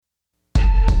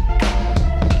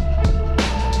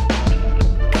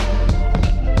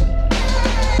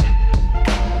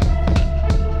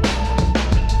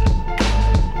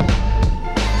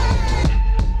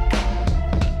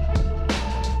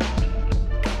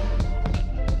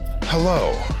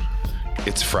Hello.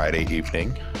 It's Friday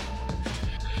evening.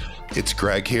 It's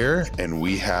Greg here, and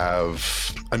we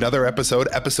have another episode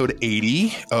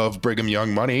 80 of Brigham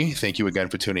Young Money. Thank you again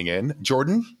for tuning in.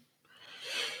 Jordan,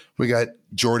 we got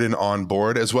Jordan on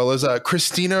board, as well as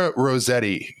Christina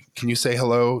Rossetti. Can you say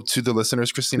hello to the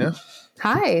listeners, Christina?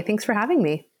 Hi, thanks for having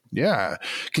me. Yeah.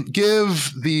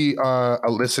 Give the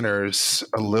listeners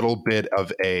a little bit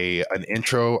of an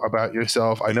intro about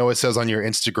yourself. I know it says on your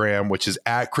Instagram, which is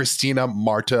at Christina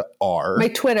Marta R. My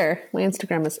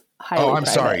Instagram is highly I'm private.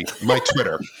 sorry. My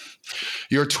Twitter.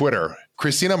 Your Twitter.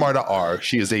 Christina Marta R.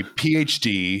 She is a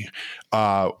PhD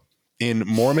in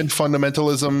Mormon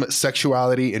fundamentalism,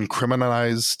 sexuality, and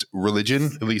criminalized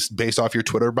religion, at least based off your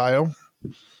Twitter bio.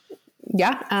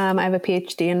 Yeah, I have a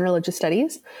PhD in religious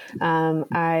studies.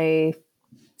 I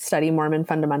study Mormon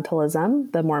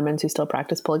fundamentalism, the Mormons who still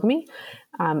practice polygamy.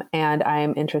 And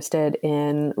I'm interested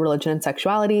in religion and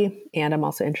sexuality. And I'm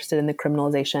also interested in the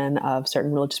criminalization of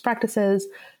certain religious practices.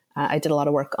 I did a lot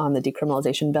of work on the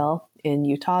decriminalization bill in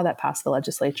Utah that passed the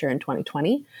legislature in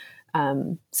 2020.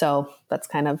 So that's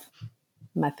kind of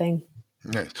my thing.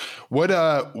 Nice. What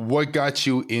got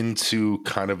you into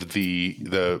kind of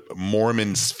the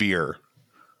Mormon sphere?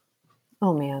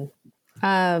 Oh man.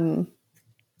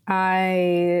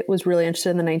 I was really interested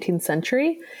in the 19th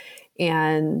century.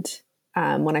 And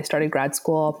when I started grad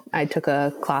school, I took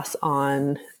a class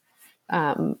on,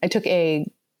 I took a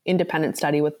independent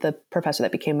study with the professor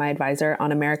that became my advisor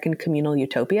on American communal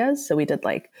utopias. So we did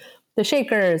like the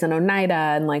Shakers and Oneida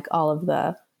and like all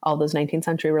those 19th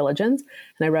century religions.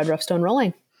 And I read Rough Stone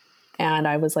Rolling, and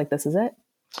I was like, this is it.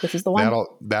 This is the one.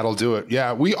 That'll do it.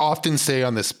 Yeah. We often say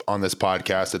on this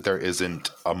podcast that there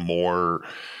isn't a more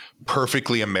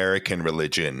perfectly American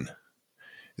religion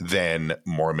than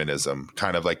Mormonism.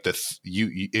 Kind of like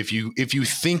if you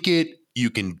think it, you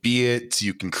can be it,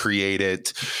 you can create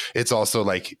it. It's also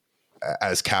like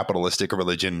as capitalistic a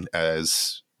religion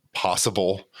as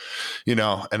possible, and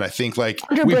I think like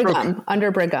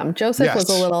under Brigham, Joseph was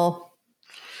a little.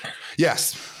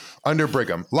 Yes. Under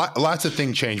Brigham, lots of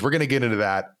things changed. We're going to get into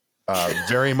that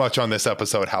very much on this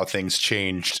episode, how things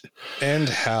changed and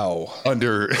how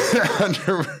under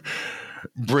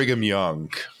Brigham Young.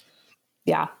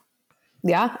 Yeah.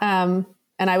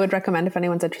 And I would recommend, if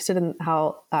anyone's interested in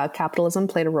how capitalism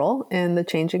played a role in the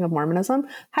changing of Mormonism,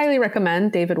 highly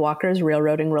recommend David Walker's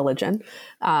Railroading Religion.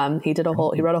 He wrote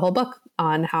a whole book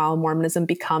on how Mormonism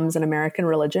becomes an American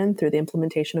religion through the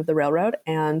implementation of the railroad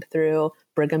and through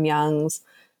Brigham Young's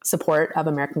support of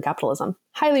American capitalism.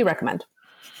 Highly recommend.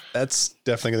 That's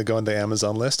definitely going to go on the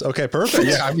Amazon list. Okay, perfect.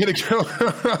 Yeah, I'm going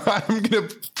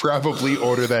to probably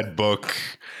order that book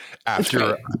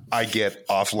after I get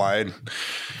offline.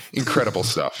 Incredible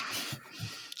stuff.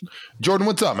 Jordan,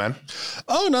 what's up, man?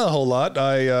 Oh, not a whole lot.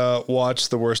 I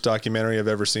watched the worst documentary I've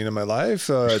ever seen in my life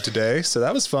today, so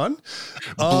that was fun.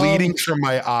 Bleeding from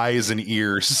my eyes and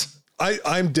ears.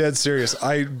 I'm dead serious.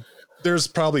 There's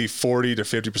probably 40 to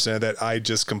 50% of that I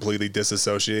just completely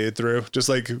disassociated through. Just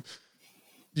like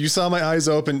you saw my eyes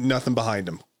open, nothing behind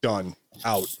them. Done.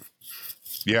 Out.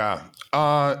 Yeah.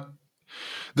 I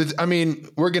mean,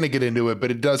 we're going to get into it, but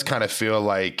it does kind of feel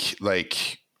like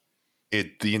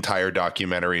the entire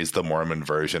documentary is the Mormon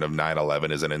version of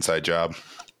 9/11 is an inside job.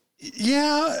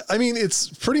 Yeah, I mean, it's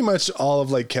pretty much all of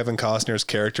like Kevin Costner's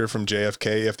character from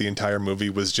JFK if the entire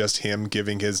movie was just him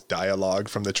giving his dialogue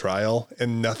from the trial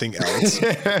and nothing else.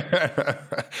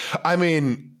 I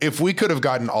mean, if we could have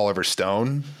gotten Oliver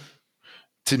Stone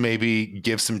to maybe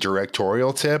give some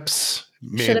directorial tips.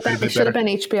 Should have been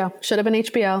HBO.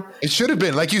 It should have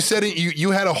been. Like you said, you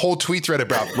had a whole tweet thread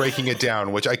about breaking it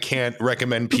down, which I can't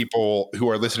recommend people who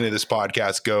are listening to this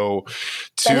podcast go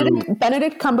to.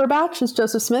 Benedict Cumberbatch as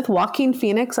Joseph Smith, Joaquin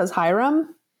Phoenix as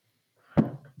Hiram.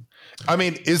 I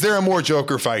mean, is there a more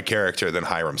Joker-fied character than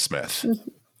Hiram Smith?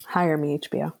 Hire me,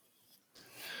 HBO.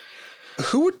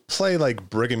 Who would play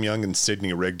like Brigham Young and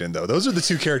Sidney Rigdon, though? Those are the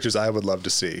two characters I would love to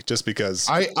see, just because.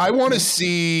 I want to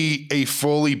see a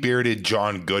fully bearded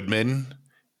John Goodman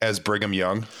as Brigham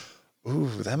Young. Ooh,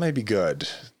 that might be good.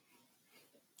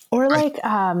 Or like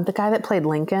the guy that played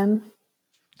Lincoln.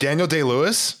 Daniel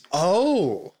Day-Lewis?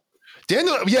 Oh.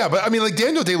 Yeah, but I mean, like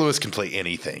Daniel Day-Lewis can play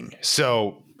anything.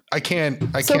 So I can't.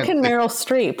 So can Meryl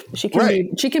Streep.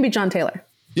 She can be John Taylor.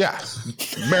 Yeah.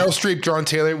 Meryl Streep, John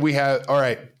Taylor. We have, all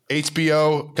right.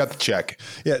 HBO, got the check.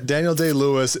 Yeah, Daniel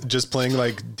Day-Lewis just playing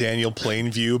like Daniel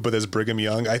Plainview, but as Brigham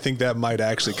Young. I think that might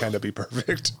actually kind of be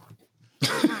perfect. I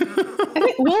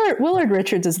think Willard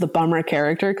Richards is the bummer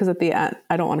character because at the end,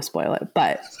 I don't want to spoil it,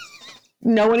 but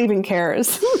no one even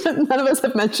cares. None of us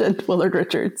have mentioned Willard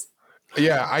Richards.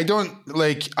 Yeah, I don't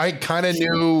like. I kind of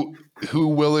knew who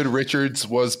Willard Richards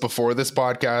was before this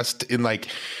podcast in like,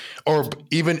 or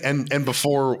even and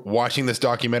before watching this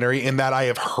documentary, in that I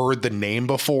have heard the name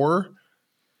before,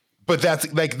 but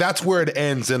that's where it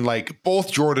ends. And like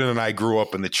both Jordan and I grew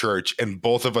up in the church, and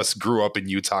both of us grew up in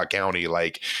Utah County,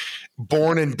 like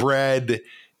born and bred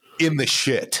in the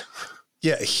shit.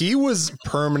 Yeah, he was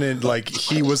permanent. Like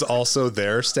he was also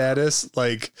their status.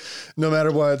 Like no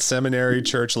matter what, seminary,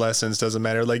 church lessons, doesn't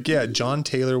matter. Like, yeah, John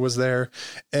Taylor was there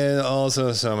and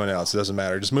also someone else. It doesn't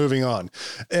matter. Just moving on.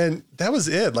 And that was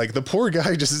it. Like the poor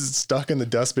guy just is stuck in the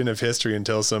dustbin of history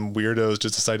until some weirdos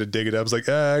just decided to dig it up. It's like,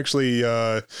 actually,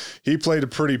 he played a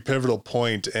pretty pivotal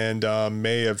point and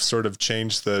may have sort of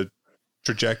changed the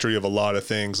trajectory of a lot of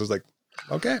things. I was like,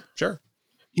 okay, sure.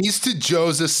 He's to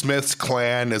Joseph Smith's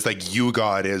clan as like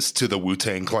U-God is to the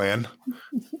Wu-Tang Clan.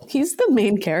 He's the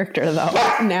main character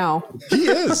though now. He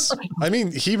is. I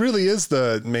mean, he really is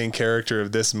the main character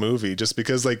of this movie just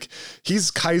because like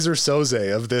he's Kaiser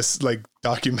Soze of this like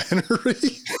documentary.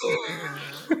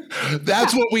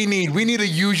 That's what we need. We need a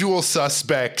Usual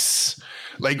Suspects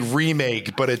like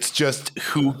remake, but it's just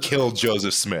who killed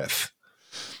Joseph Smith.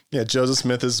 Yeah, Joseph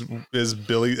Smith is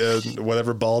Billy,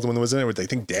 whatever Baldwin was in it. I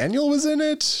think Daniel was in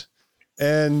it.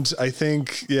 And I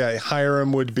think, yeah,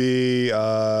 Hiram would be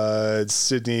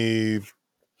Sidney.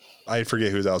 I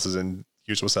forget who else is in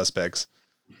Usual Suspects.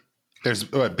 There's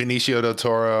Benicio del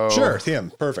Toro. Sure,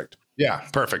 him. Perfect. Yeah,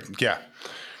 perfect. Yeah.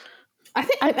 I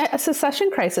think a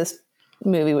Succession Crisis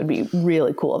movie would be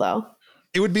really cool, though.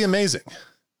 It would be amazing.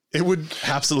 It would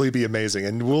absolutely be amazing.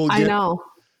 And I know.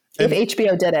 If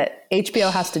HBO did it,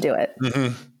 HBO has to do it.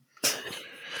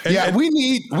 Mm-hmm. Yeah, we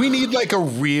need like a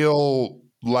real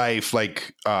life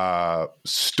like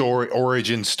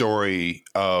origin story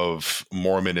of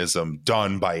Mormonism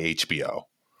done by HBO.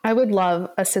 I would love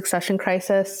a Succession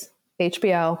Crisis,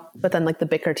 HBO, but then like the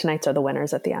Bickertonites are the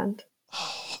winners at the end.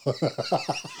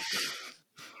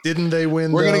 Didn't they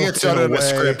win? We're going to get started on a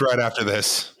script right after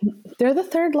this. They're the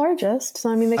third largest,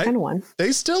 so I mean, they kind of won.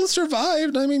 They still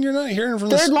survived. I mean, you're not hearing from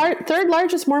third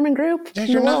largest Mormon group. Yeah,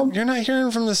 you're not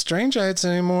hearing from the Strangites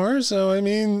anymore. So I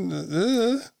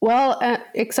mean, well,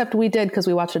 except we did because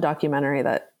we watched a documentary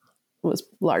that was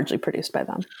largely produced by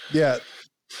them. Yeah.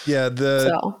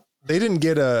 They didn't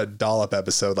get a dollop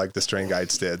episode like the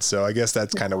Strangites did, so I guess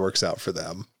that kind of works out for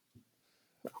them.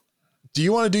 Do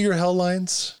you want to do your hell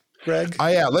lines, Greg?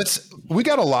 Yeah, we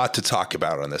got a lot to talk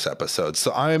about on this episode.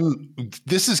 So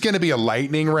this is going to be a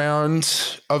lightning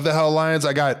round of the hell lines.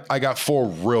 I got 4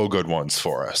 real good ones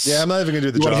for us. Yeah, I'm not even going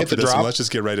to do the drop for this one. Let's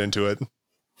just get right into it.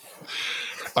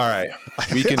 All right.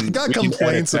 I got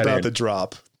complaints about the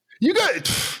drop.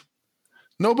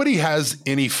 Nobody has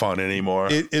any fun anymore.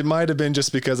 It might have been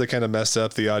just because I kind of messed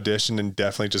up the audition and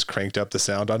definitely just cranked up the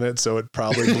sound on it. So it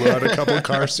probably blew out a couple of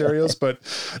car stereos, but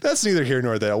that's neither here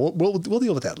nor there. We'll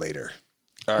deal with that later.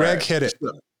 All Greg, right. Hit it.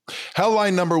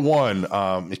 Hellline number 1.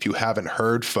 If you haven't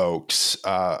heard, folks,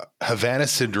 Havana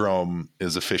Syndrome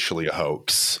is officially a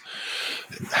hoax.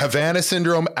 Havana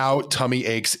Syndrome out, tummy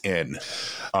aches in.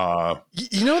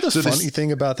 You know, the funny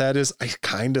thing about that is I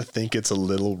kind of think it's a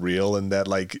little real in that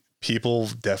like people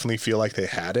definitely feel like they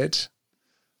had it,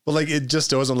 but like it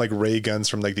just wasn't like ray guns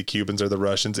from like the Cubans or the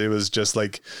Russians. It was just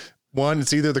like 1,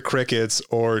 it's either the crickets,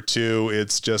 or 2,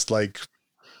 it's just like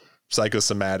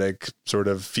psychosomatic sort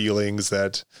of feelings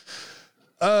that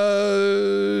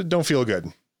don't feel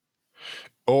good.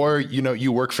 Or,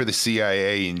 you work for the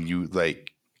CIA and you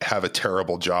like have a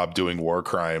terrible job doing war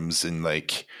crimes, and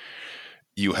like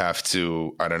you have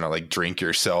to, I don't know, like drink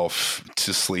yourself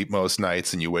to sleep most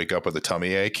nights and you wake up with a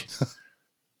tummy ache.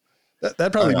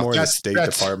 that probably more in the State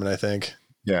Department, I think.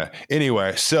 Yeah.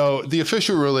 Anyway, so the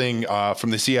official ruling from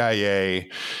the CIA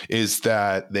is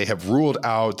that they have ruled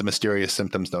out the mysterious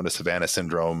symptoms known as Havana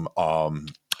Syndrome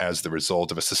as the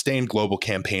result of a sustained global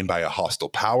campaign by a hostile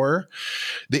power.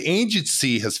 The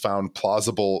agency has found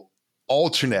plausible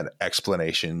alternate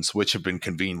explanations, which have been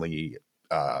conveniently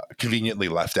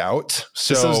left out.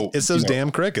 So it's those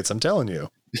damn crickets, I'm telling you.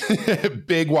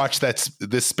 Big watch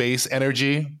this space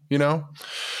energy,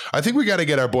 I think we got to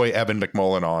get our boy Evan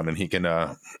McMullen on, and he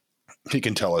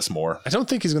can tell us more. I don't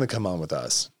think he's going to come on with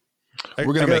us. We're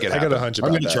going to make it happen. I got a hunch about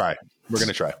that. We're going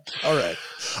to try. All right.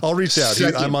 I'll reach out.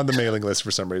 I'm on the mailing list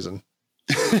for some reason.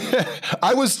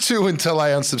 I was too until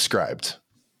I unsubscribed.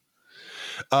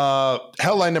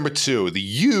 Hellline number 2, the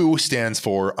U stands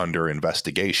for under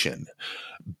investigation.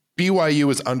 BYU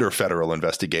is under federal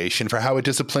investigation for how it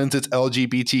disciplines its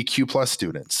LGBTQ plus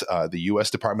students. The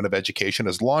U.S. Department of Education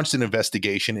has launched an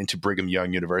investigation into Brigham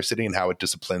Young University and how it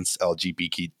disciplines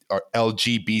LGBTQ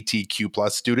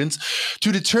plus students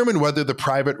to determine whether the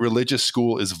private religious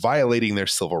school is violating their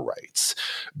civil rights.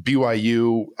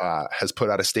 BYU has put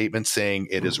out a statement saying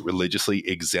it is religiously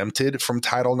exempted from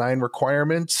Title IX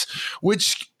requirements,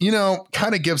 which,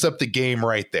 kind of gives up the game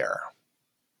right there.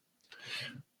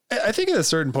 I think at a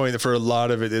certain point, for a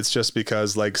lot of it, it's just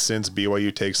because, since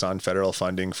BYU takes on federal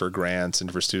funding for grants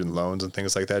and for student loans and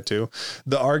things like that too,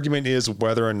 the argument is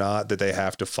whether or not that they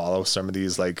have to follow some of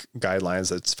these guidelines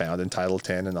that's found in Title X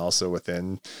and also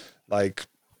within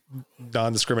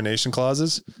non-discrimination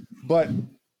clauses. But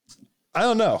I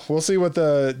don't know. We'll see what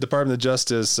the Department of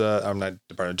Justice. I'm not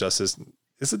Department of Justice.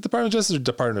 Is it Department of Justice or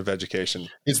Department of Education?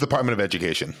 It's Department of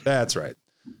Education. That's right.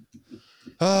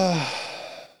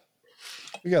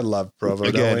 We gotta love Provo,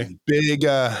 again, don't we?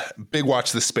 Big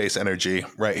watch the space energy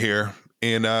right here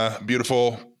in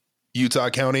beautiful Utah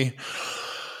County.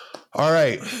 All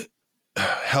right.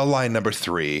 Hellline number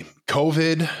 3,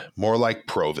 COVID, more like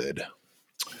Provid.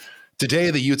 Today,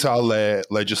 the Utah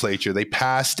legislature, they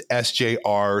passed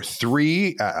SJR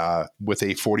 3 with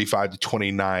a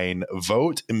 45-29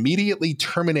 vote, immediately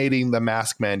terminating the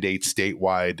mask mandate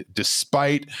statewide,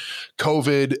 despite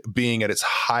COVID being at its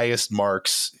highest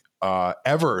marks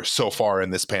ever so far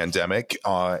in this pandemic,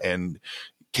 and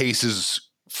cases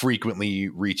frequently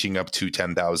reaching up to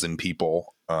 10,000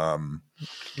 people a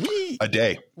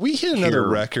day. We hit another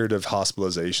record of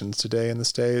hospitalizations today in the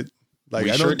state.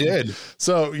 We sure did.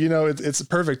 So, it's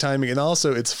perfect timing. And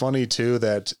also it's funny too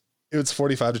that it was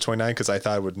 45-29 because I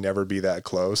thought it would never be that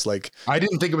close. I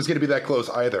didn't think it was going to be that close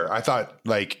either. I thought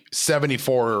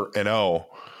 74-0.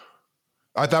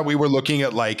 I thought we were looking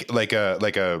at like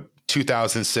a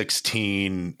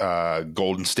 2016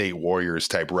 Golden State Warriors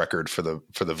type record for the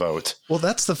vote. Well,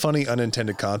 that's the funny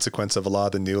unintended consequence of a lot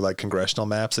of the new congressional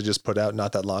maps I just put out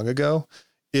not that long ago,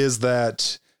 is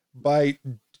that by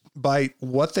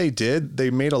what they did, they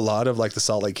made a lot of the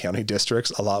Salt Lake County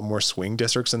districts a lot more swing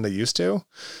districts than they used to.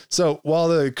 So while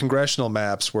the congressional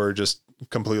maps were just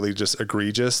completely just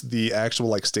egregious, the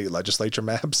actual state legislature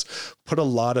maps put a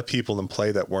lot of people in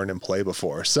play that weren't in play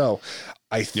before. So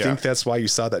I think that's why you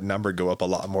saw that number go up a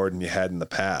lot more than you had in the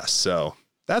past. So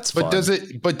that's fun. But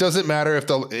does it matter if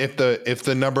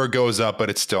the number goes up, but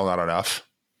it's still not enough?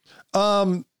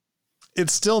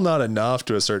 It's still not enough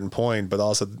to a certain point, but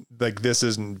also this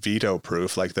isn't veto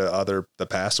proof like the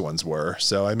past ones were.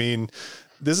 So, I mean,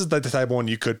 this is the type of one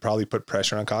you could probably put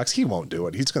pressure on Cox. He won't do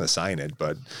it. He's going to sign it,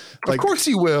 but of course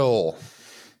he will.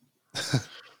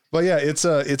 But yeah, it's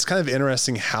kind of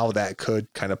interesting how that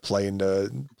could kind of play in a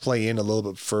little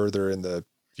bit further in the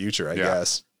future, I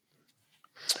guess.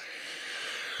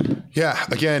 Yeah.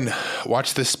 Again,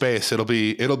 watch this space. It'll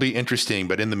be interesting.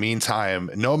 But in the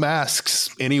meantime, no masks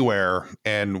anywhere,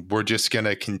 and we're just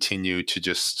gonna continue to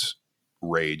just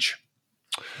rage.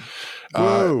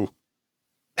 Whoa.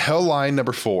 Hellline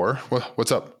number 4.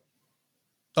 What's up?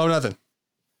 Oh, nothing.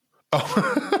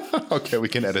 Oh, okay. We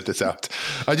can edit this out.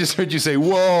 I just heard you say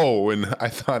 "whoa," and I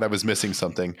thought I was missing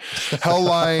something.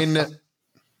 Hellline.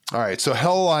 All right. So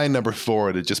Hellline number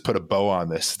 4, to just put a bow on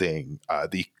this thing.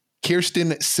 The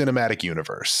Kirsten Cinematic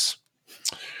Universe.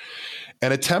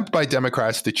 An attempt by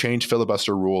Democrats to change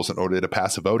filibuster rules in order to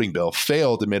pass a voting bill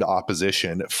failed amid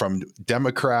opposition from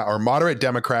moderate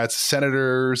Democrats,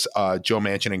 Senators Joe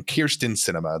Manchin and Kirsten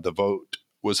Sinema. The vote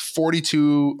was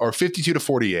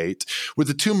 52-48, with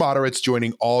the two moderates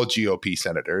joining all GOP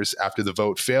senators. After the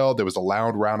vote failed, there was a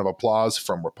loud round of applause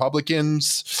from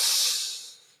Republicans.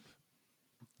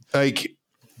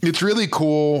 It's really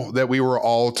cool that we were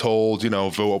all told,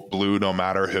 vote blue no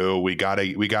matter who. We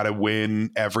gotta win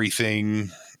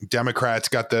everything. Democrats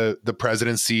got the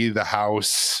presidency, the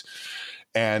House,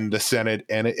 and the Senate,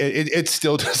 and it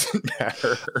still doesn't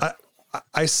matter.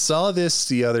 I saw this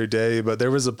the other day, but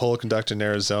there was a poll conducted in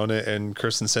Arizona, and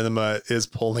Kirsten Sinema is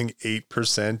polling 8%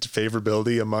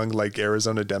 favorability among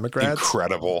Arizona Democrats.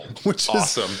 Incredible. Which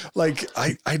awesome. Is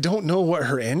I don't know what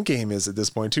her end game is at this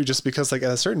point too, just because at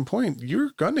a certain point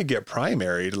you're going to get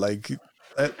primaried.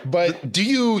 But do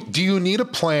you need a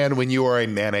plan when you are a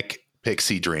manic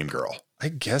pixie dream girl? I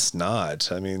guess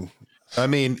not. I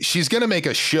mean, she's going to make a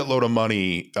shitload of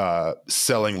money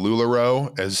selling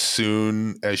LuLaRoe as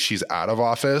soon as she's out of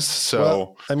office.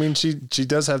 So, she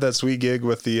does have that sweet gig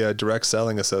with the Direct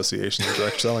Selling Association, the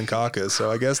Direct Selling Caucus. So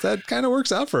I guess that kind of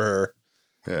works out for her.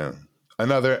 Yeah.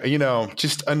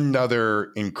 Just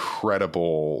another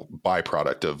incredible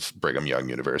byproduct of Brigham Young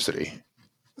University.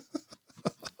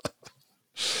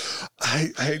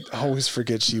 I always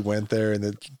forget she went there,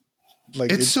 and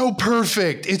it's so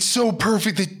perfect. It's so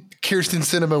perfect that Kirsten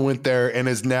Sinema went there and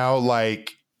is now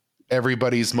like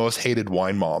everybody's most hated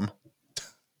wine mom.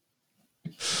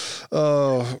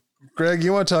 Oh, Greg,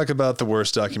 you want to talk about the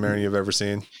worst documentary you've ever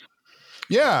seen?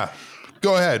 Yeah.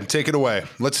 Go ahead. Take it away.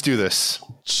 Let's do this.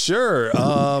 Sure.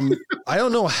 I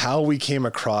don't know how we came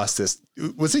across this.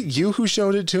 Was it you who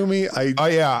showed it to me?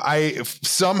 I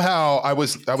somehow I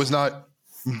was not,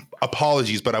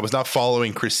 apologies, but I was not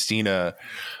following Christina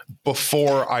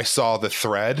before I saw the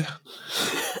thread.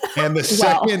 And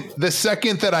the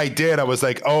second that I did, I was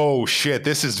like, oh shit,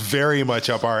 this is very much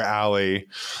up our alley.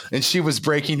 And she was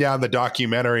breaking down the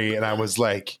documentary, and I was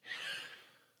like,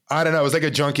 I don't know. It was like a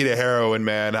junkie to heroin,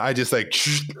 man. I just like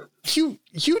you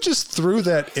just threw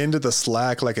that into the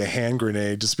Slack like a hand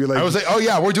grenade. Just be like, I was like, oh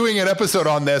yeah, we're doing an episode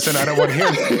on this, and I don't want to hear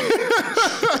it.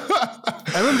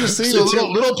 I remember just seeing so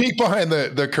little peek behind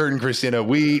the curtain, Christina.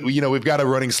 We've got a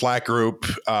running Slack group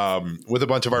with a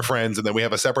bunch of our friends, and then we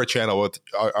have a separate channel with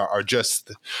our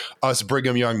just us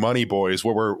Brigham Young money boys,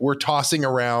 where we're tossing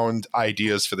around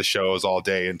ideas for the shows all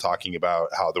day and talking about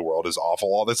how the world is awful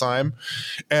all the time.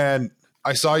 And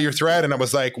I saw your thread and I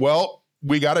was like, well,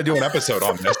 we got to do an episode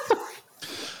on this.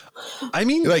 I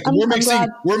mean, like we're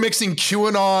mixing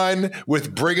QAnon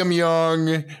with Brigham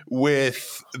Young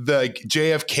with the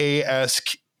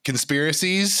JFK-esque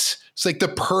conspiracies. It's like the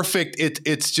perfect,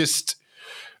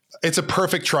 it's a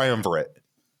perfect triumvirate.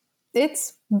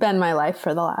 It's been my life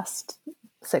for the last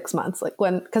 6 months. Like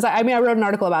because I wrote an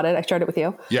article about it. I shared it with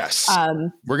you. Yes.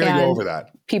 We're going to go over that.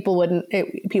 People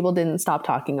didn't stop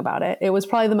talking about it. It was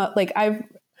probably the most, like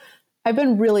I've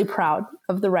been really proud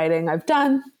of the writing I've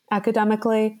done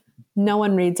academically. No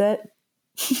one reads it.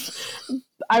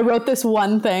 I wrote this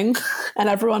one thing and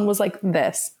everyone was like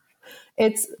this.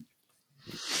 It's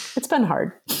been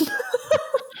hard.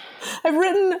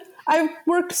 I've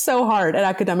worked so hard at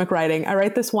academic writing. I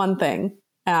write this one thing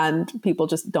and people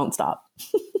just don't stop.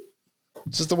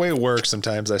 It's just the way it works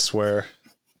sometimes, I swear.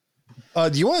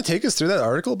 Do you want to take us through that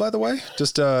article, by the way?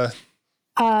 Just yeah,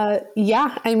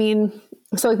 I mean,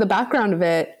 so like the background of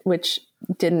it, which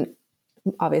didn't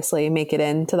obviously make it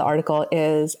into the article,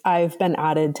 is I've been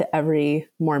added to every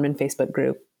Mormon Facebook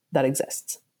group that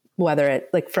exists, whether it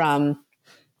like from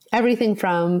everything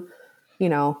from,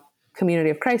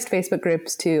 Community of Christ Facebook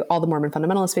groups to all the Mormon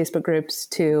fundamentalist Facebook groups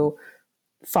to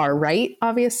far right,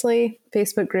 obviously,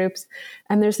 Facebook groups.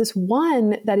 And there's this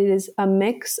one that it is a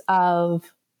mix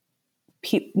of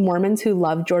Mormons who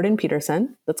love Jordan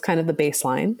Peterson. That's kind of the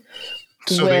baseline.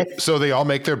 So they all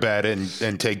make their bed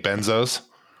and take benzos.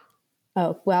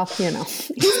 Oh, well,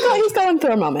 he's going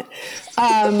through a moment.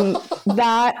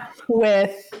 That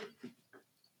with,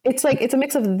 it's a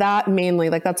mix of that mainly,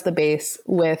 like that's the base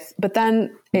with, but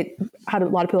then it had a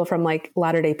lot of people from like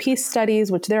Latter-day Peace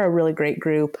Studies, which they're a really great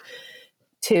group,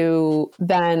 to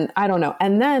then, I don't know.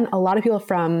 And then a lot of people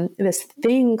from this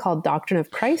thing called Doctrine of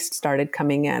Christ started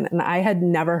coming in. And I had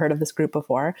never heard of this group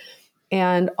before.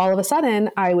 And all of a sudden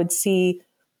I would see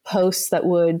posts that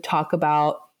would talk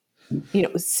about,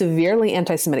 severely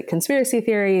anti-Semitic conspiracy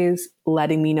theories,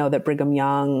 letting me know that Brigham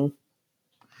Young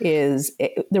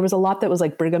there was a lot that was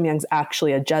like Brigham Young's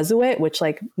actually a Jesuit, which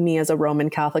like me as a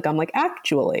Roman Catholic, I'm like,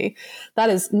 actually,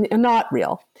 that is not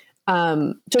real.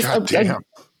 Just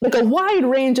like a wide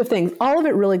range of things, all of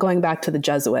it really going back to the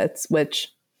Jesuits,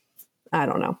 which I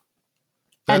don't know.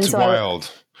 That's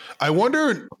wild. I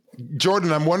wonder,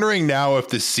 Jordan, I'm wondering now if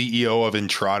the CEO of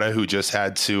Entrada, who just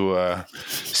had to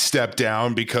step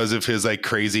down because of his like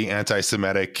crazy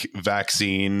anti-Semitic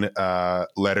vaccine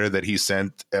letter that he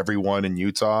sent everyone in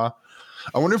Utah,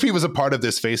 I wonder if he was a part of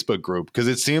this Facebook group, because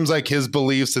it seems like his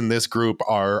beliefs in this group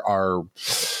are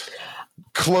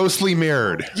closely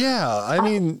mirrored. Yeah, I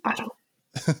mean, I don't know.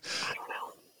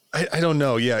 I don't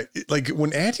know. Yeah. Like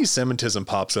when anti-Semitism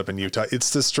pops up in Utah, it's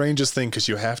the strangest thing, because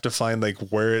you have to find like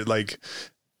where it like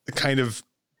kind of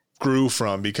grew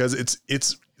from, because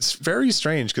it's very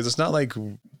strange, because it's not like,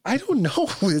 I don't know.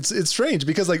 It's strange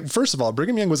because, like, first of all,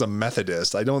 Brigham Young was a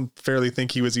Methodist. I don't fairly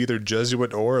think he was either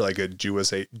Jesuit or like a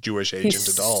Jewish agent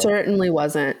at all. Certainly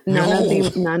wasn't.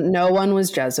 No one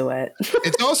was Jesuit.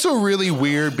 It's also really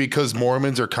weird because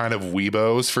Mormons are kind of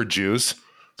weebos for Jews.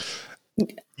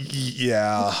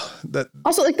 Yeah. That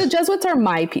also, like, the Jesuits are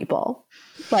my people.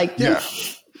 Like, yeah.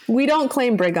 We don't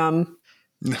claim Brigham.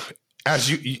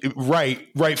 As you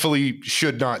rightfully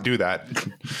should not do that.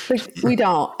 Like, we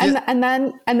don't. And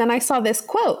then I saw this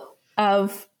quote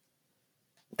of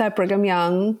that Brigham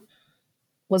Young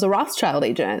was a Rothschild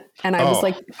agent. And I was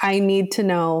like, I need to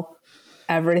know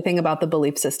everything about the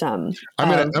belief system.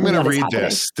 I'm gonna read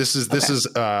this. This is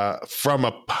from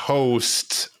a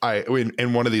post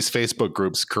in one of these Facebook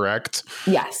groups, correct?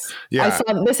 Yes. Yeah. I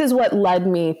saw, this is what led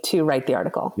me to write the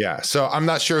article. Yeah. So I'm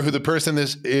not sure who the person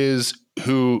this is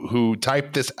who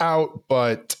typed this out,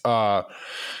 but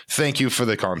thank you for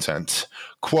the content.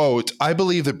 Quote, I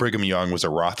believe that Brigham Young was a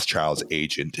Rothschild's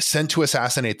agent sent to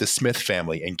assassinate the Smith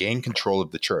family and gain control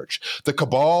of the church. The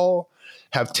cabal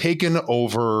have taken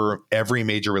over every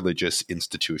major religious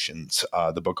institutions.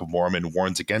 The Book of Mormon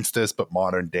warns against this, but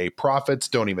modern day prophets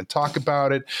don't even talk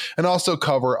about it and also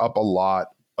cover up a lot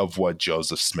of what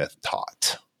Joseph Smith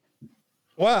taught.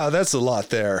 Wow, that's a lot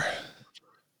there.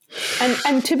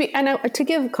 And to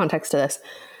give context to this,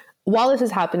 while this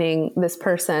is happening, this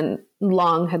person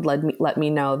long had let me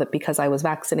know that because I was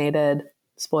vaccinated,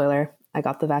 spoiler, I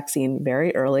got the vaccine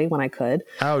very early when I could.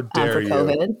 How dare for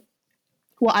COVID. you?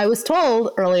 Well, I was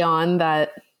told early on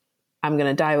that I'm going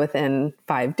to die within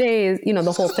 5 days,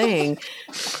 the whole thing.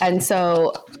 And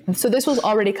so this was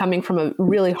already coming from a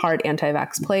really hard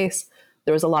anti-vax place.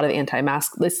 There was a lot of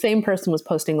anti-mask. The same person was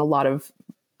posting a lot of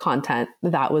content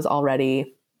that was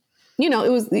already,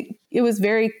 it was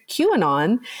very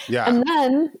QAnon. Yeah. And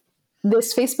then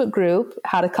this Facebook group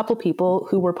had a couple people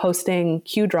who were posting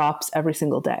Q drops every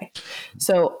single day.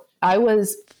 So I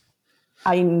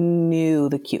knew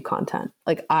the Q content.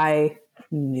 Like I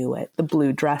knew it, the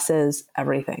blue dresses,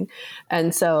 everything.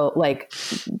 And so like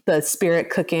the spirit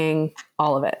cooking,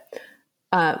 all of it.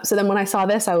 So then when I saw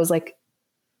this, I was like,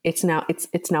 it's now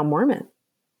Mormon.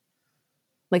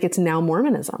 Like it's now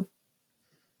Mormonism.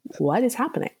 What is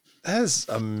happening? That is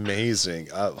amazing.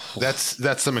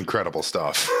 That's some incredible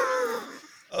stuff.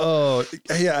 Oh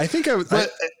yeah. I think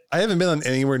I haven't been on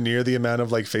anywhere near the amount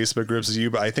of like Facebook groups as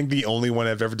you, but I think the only one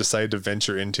I've ever decided to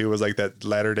venture into was like that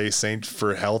Latter-day Saint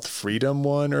for Health Freedom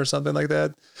one or something like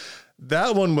that.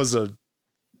 That one was that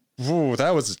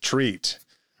was a treat.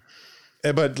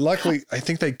 But luckily, I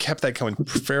think they kept that going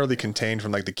fairly contained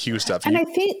from like the Q stuff. And I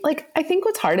think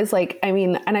what's hard is like,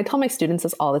 and I tell my students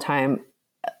this all the time,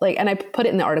 like, and I put it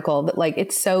in the article that like,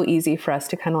 it's so easy for us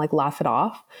to kind of like laugh it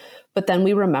off. But then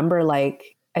we remember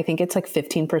like, I think it's like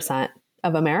 15%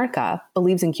 of America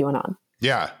believes in QAnon.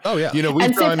 Yeah. Oh yeah.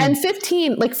 And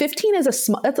 15 is a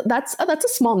small, that's a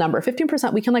small number.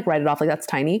 15%, we can like write it off like that's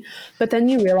tiny, but then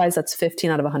you realize that's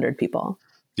 15 out of 100 people.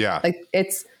 Yeah. Like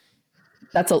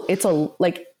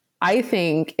I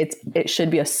think it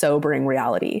should be a sobering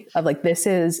reality of like, this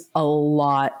is a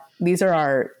lot. These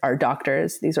are our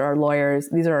doctors. These are our lawyers.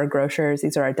 These are our grocers.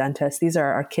 These are our dentists. These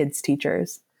are our kids'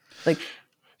 teachers. Like,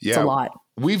 it's a lot.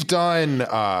 We've done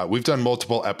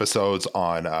multiple episodes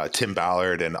on Tim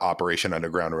Ballard and Operation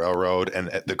Underground Railroad and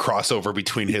the crossover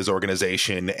between his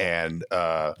organization and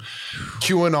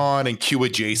QAnon and Q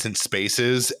adjacent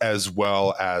spaces, as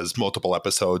well as multiple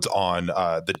episodes on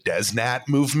the DesNat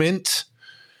movement.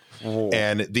 Oh.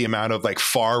 And the amount of like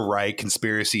far right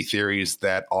conspiracy theories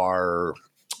that are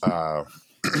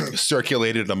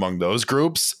circulated among those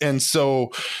groups. And so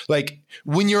like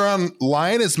when you're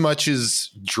online as much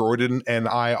as Jordan and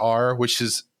I are, which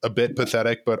is a bit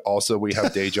pathetic, but also we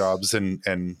have day jobs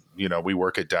and we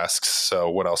work at desks. So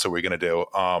what else are we going to do?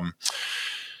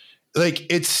 Like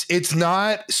it's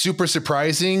not super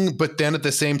surprising, but then at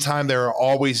the same time, there are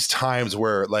always times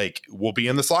where like we'll be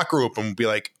in the Slack group and we'll be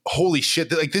like, holy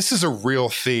shit, like this is a real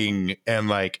thing. And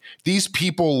like these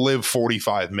people live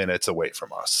 45 minutes away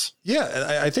from us. Yeah. And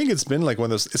I think it's been like one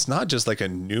of those, it's not just like a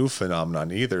new phenomenon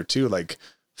either too. Like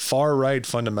far right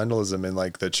fundamentalism in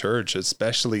like the church,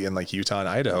 especially in like Utah and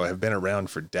Idaho, have been around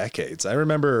for decades. I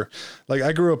remember like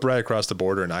I grew up right across the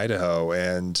border in Idaho,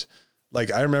 and like,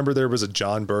 I remember there was a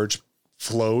John Birch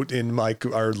float in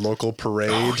our local parade.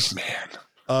 Oh,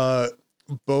 man.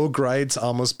 Bo Gritz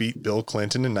almost beat Bill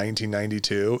Clinton in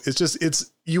 1992.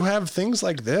 You have things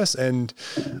like this. And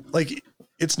like,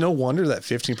 it's no wonder that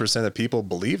 15% of people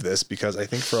believe this, because I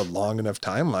think for a long enough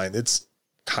timeline, it's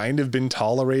kind of been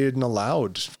tolerated and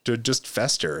allowed to just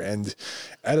fester. And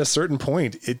at a certain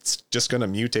point, it's just going to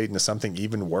mutate into something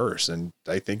even worse. And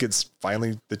I think it's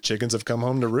finally the chickens have come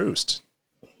home to roost.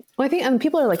 Well, I think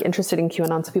people are like interested in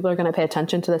QAnon, so people are going to pay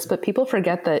attention to this. But people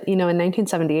forget that, in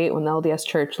 1978, when the LDS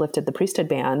Church lifted the priesthood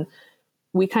ban,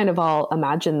 we kind of all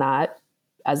imagined that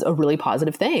as a really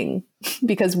positive thing,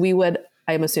 because we would,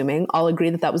 I'm assuming, all agree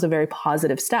that that was a very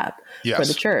positive step for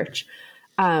the church.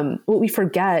 What we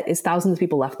forget is thousands of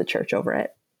people left the church over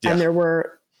it, and there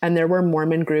were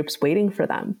Mormon groups waiting for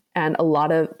them, and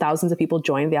thousands of people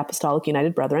joined the Apostolic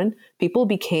United Brethren. People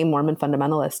became Mormon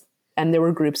fundamentalists. And there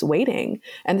were groups waiting.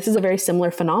 And this is a very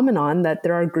similar phenomenon, that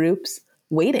there are groups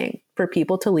waiting for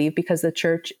people to leave because the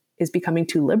church is becoming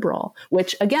too liberal,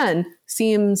 which again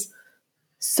seems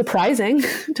surprising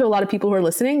to a lot of people who are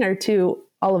listening or to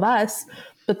all of us.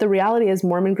 But the reality is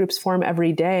Mormon groups form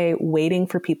every day waiting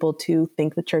for people to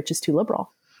think the church is too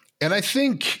liberal. And I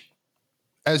think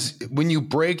when you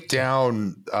break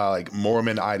down like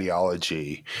Mormon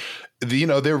ideology,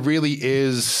 there really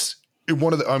is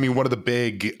one of the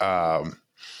big,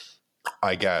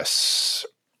 I guess,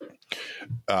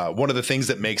 one of the things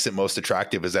that makes it most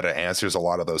attractive is that it answers a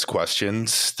lot of those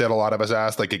questions that a lot of us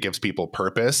ask. Like, it gives people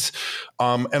purpose.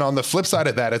 And on the flip side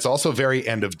of that, it's also very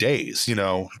end of days.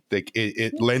 Like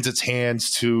it lends its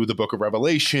hands to the book of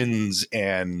Revelations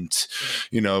and,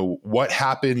 what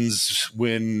happens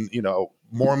when,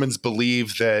 Mormons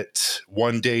believe that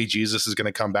one day Jesus is going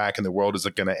to come back and the world is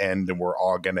going to end and we're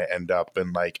all going to end up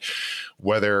in like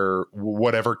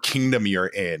whatever kingdom you're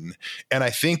in. And I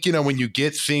think, when you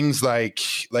get things like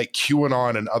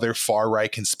QAnon and other far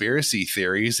right conspiracy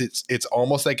theories, it's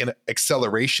almost like an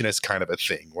accelerationist kind of a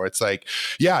thing where it's like,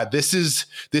 yeah, this is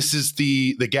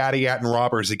the Gadianton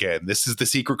robbers again. This is the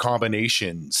secret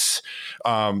combinations.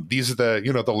 These are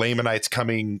the Lamanites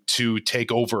coming to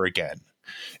take over again.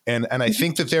 And I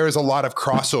think that there is a lot of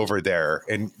crossover there,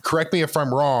 and correct me if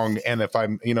I'm wrong. And if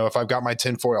I've got my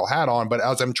tinfoil hat on, but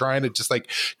as I'm trying to just like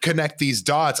connect these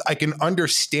dots, I can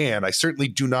understand. I certainly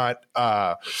do not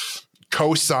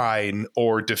co-sign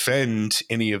or defend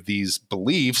any of these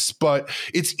beliefs, but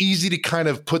it's easy to kind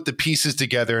of put the pieces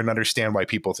together and understand why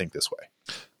people think this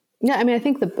way. Yeah. I mean, I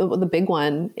think the big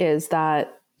one is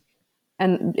that,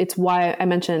 and it's why I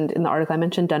mentioned in the article, I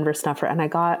mentioned Denver Snuffer, and I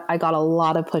got a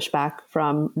lot of pushback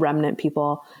from remnant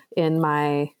people in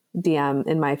my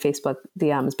Facebook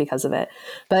DMs because of it.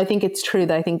 But I think it's true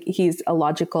that I think he's a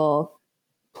logical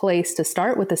place to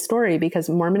start with the story, because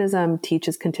Mormonism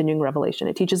teaches continuing revelation.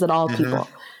 It teaches that all people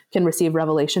can receive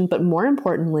revelation. But more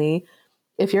importantly,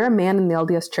 if you're a man in the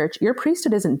LDS church, your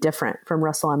priesthood isn't different from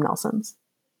Russell M. Nelson's,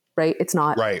 right? It's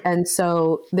not. Right. And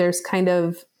so there's kind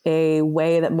of a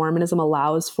way that Mormonism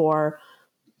allows for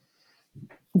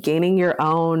gaining your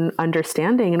own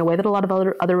understanding in a way that a lot of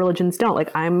other religions don't. Like,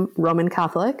 I'm Roman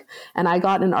Catholic, and I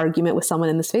got in an argument with someone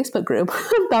in this Facebook group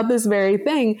about this very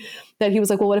thing, that he was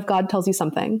like, well, what if God tells you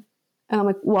something? And I'm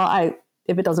like, well,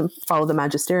 if it doesn't follow the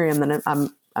magisterium, then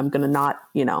I'm going to not,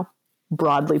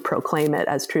 broadly proclaim it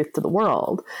as truth to the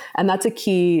world. And that's a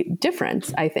key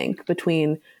difference, I think,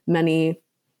 between many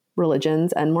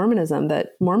religions and Mormonism, that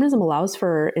Mormonism allows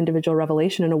for individual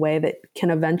revelation in a way that can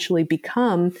eventually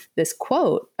become this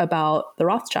quote about the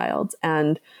Rothschilds.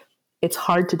 And it's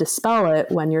hard to dispel it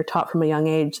when you're taught from a young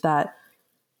age that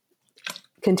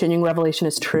continuing revelation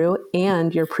is true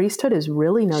and your priesthood is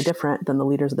really no different than the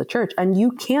leaders of the church. And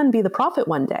you can be the prophet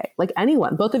one day, like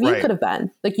anyone. Both of you could have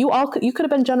been. Like, you could have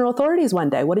been general authorities one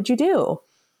day. What did you do?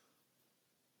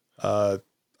 I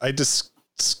just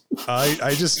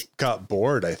got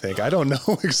bored, I think. I don't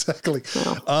know exactly.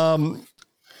 You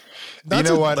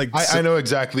know what? I know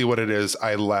exactly what it is.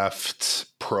 I left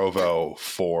Provo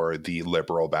for the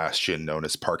liberal bastion known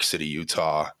as Park City,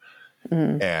 Utah.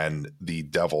 And the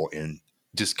devil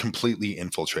just completely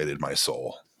infiltrated my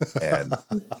soul. And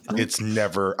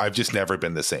I've just never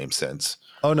been the same since.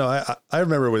 Oh no, I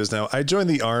remember what it is now. I joined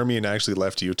the army and actually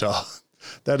left Utah.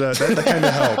 That kind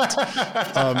of helped.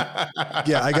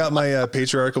 I got my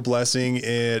patriarchal blessing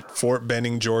at Fort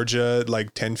Benning, Georgia,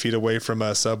 like 10 feet away from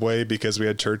a Subway, because we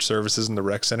had church services in the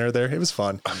rec center there. It was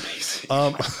fun.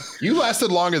 Amazing. You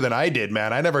lasted longer than I did,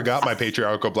 man. I never got my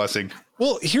patriarchal blessing.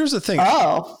 Well, here's the thing.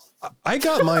 I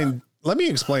got mine. Let me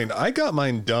explain. I got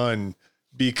mine done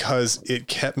because it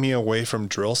kept me away from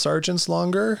drill sergeants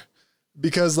longer.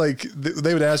 Because like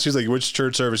they would ask you like which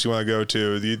church service you want to go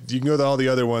to. You can go to all the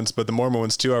other ones, but the Mormon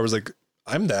ones too. I was like,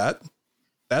 I'm that.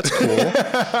 That's cool.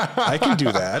 I can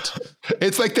do that.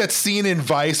 It's like that scene in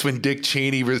Vice when Dick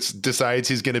Cheney decides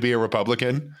he's going to be a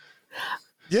Republican.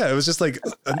 Yeah, it was just like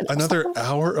another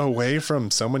hour away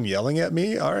from someone yelling at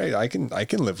me. All right, I can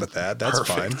live with that. That's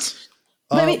perfect.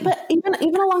 Fine. But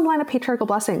even along the line of patriarchal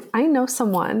blessing, I know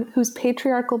someone whose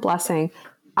patriarchal blessing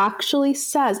actually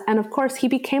says, and of course he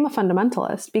became a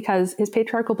fundamentalist because his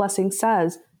patriarchal blessing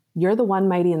says, you're the one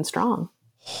mighty and strong.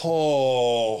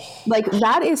 Oh, like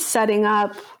that is setting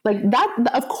up like that.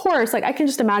 Of course, like I can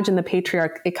just imagine the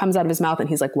patriarch, it comes out of his mouth and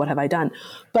he's like, what have I done?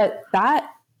 But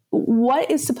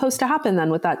what is supposed to happen then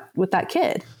with that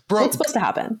kid? Bro, what's supposed to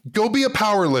happen? Go be a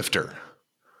power lifter.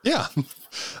 Yeah.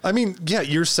 I mean, yeah,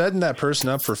 you're setting that person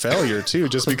up for failure too,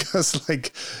 just because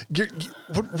like,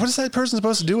 what is that person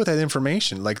supposed to do with that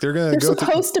information? Like they're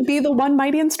supposed to be the one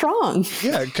mighty and strong.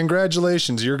 Yeah.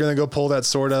 Congratulations. You're going to go pull that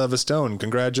sword out of a stone.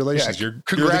 Congratulations. Yeah,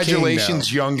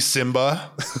 congratulations, young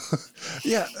Simba.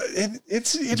 Yeah. And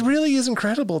it really is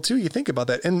incredible too. You think about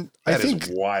that. And I think is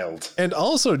wild. And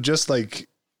also just like,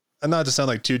 and not to sound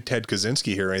like too Ted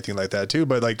Kaczynski here or anything like that too,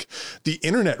 but like the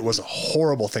internet was a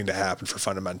horrible thing to happen for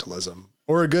fundamentalism,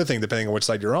 or a good thing, depending on which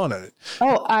side you're on it.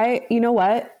 Oh, you know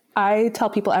what? I tell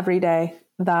people every day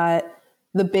that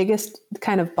the biggest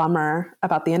kind of bummer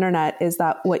about the internet is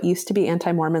that what used to be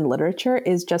anti-Mormon literature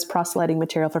is just proselyting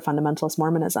material for fundamentalist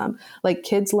Mormonism. Like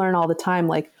kids learn all the time,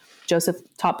 like Joseph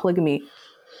taught polygamy,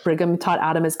 Brigham taught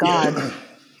Adam as God.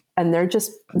 And they're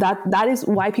just that is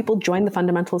why people join the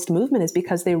fundamentalist movement, is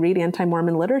because they read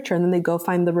anti-Mormon literature and then they go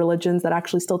find the religions that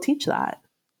actually still teach that.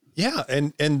 Yeah.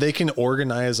 And they can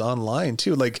organize online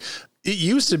too. Like it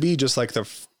used to be just like the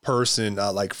person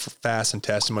like fast and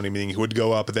testimony meeting who would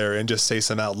go up there and just say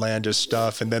some outlandish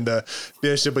stuff. And then the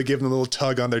bishop would give them a little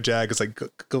tug on their jag. It's like,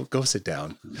 go sit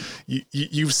down.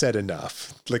 You've said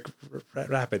enough, like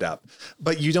wrap it up.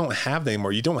 But you don't have that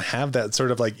anymore. You don't have that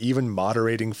sort of like even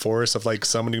moderating force of like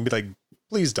someone who can be like,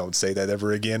 please don't say that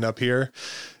ever again up here.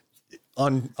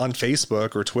 On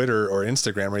Facebook or Twitter or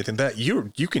Instagram or anything that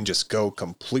you can just go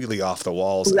completely off the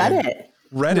walls.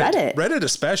 Reddit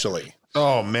especially.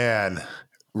 Oh man.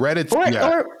 Reddit.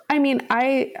 Or I mean,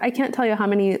 I can't tell you how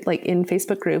many, like in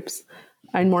Facebook groups,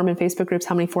 in Mormon Facebook groups,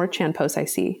 how many 4chan posts I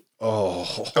see.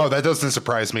 Oh, that doesn't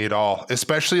surprise me at all.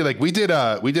 Especially like we did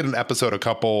an episode a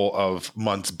couple of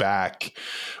months back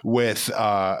with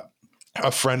a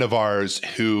friend of ours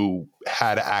who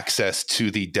had access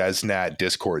to the DesNat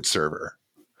Discord server,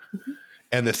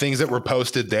 and the things that were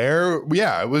posted there.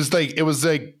 Yeah, it was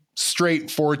like straight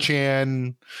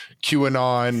 4chan,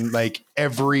 QAnon, like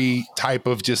every type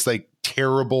of just like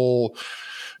terrible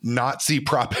Nazi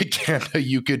propaganda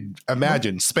you could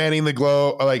imagine, spanning the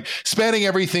globe, like spanning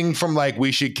everything from like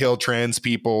we should kill trans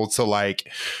people to like,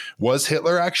 was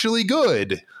Hitler actually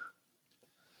good?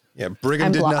 Yeah,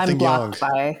 Brigham did nothing young.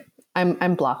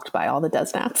 I'm blocked by all the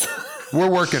DesNats. We're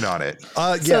working on it.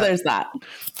 So there's that.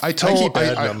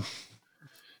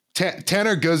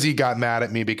 Tanner Guzzi got mad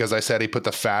at me because I said he put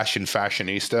the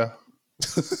fashionista.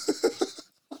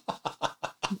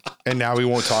 And now he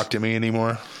won't talk to me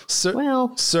anymore.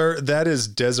 Sir, that is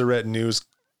Deseret News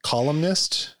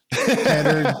columnist,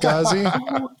 Tanner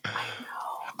Guzzi.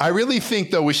 I really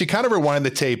think, though, we should kind of rewind the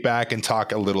tape back and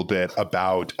talk a little bit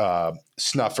about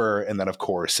Snuffer and then, of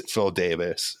course, Phil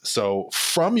Davis. So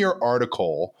from your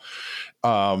article,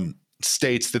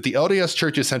 states that the LDS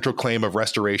Church's central claim of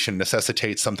restoration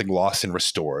necessitates something lost and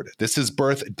restored. This has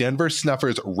birthed Denver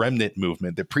Snuffer's remnant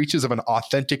movement that preaches of an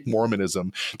authentic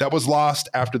Mormonism that was lost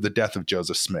after the death of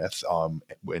Joseph Smith.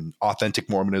 When authentic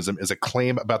Mormonism is a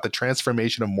claim about the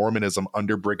transformation of Mormonism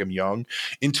under Brigham Young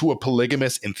into a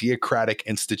polygamous and theocratic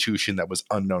institution that was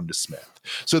unknown to Smith.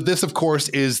 So this, of course,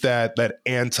 is that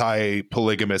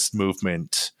anti-polygamist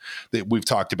movement that we've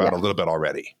talked about a little bit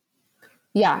already.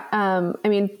 Yeah. I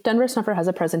mean, Denver Snuffer has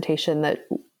a presentation that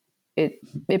it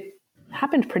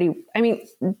happened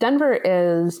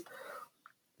Denver's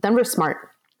smart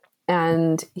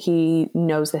and he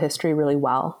knows the history really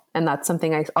well. And that's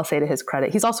something I'll say to his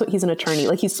credit. He's an attorney,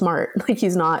 like he's smart, like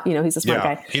he's not, he's a smart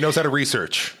guy. He knows how to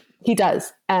research. He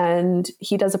does. And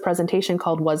he does a presentation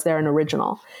called Was There an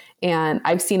Original? And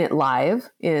I've seen it live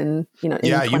in you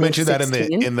mentioned that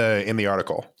in the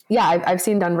article. Yeah, I've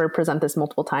seen Denver present this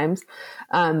multiple times.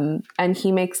 And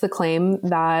he makes the claim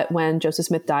that when Joseph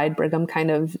Smith died, Brigham kind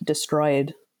of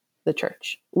destroyed the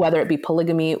church, whether it be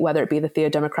polygamy, whether it be the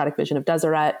theodemocratic vision of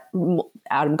Deseret,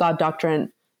 Adam God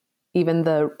doctrine, even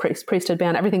the priesthood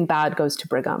ban, everything bad goes to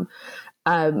Brigham.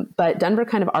 But Denver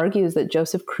kind of argues that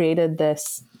Joseph created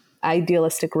this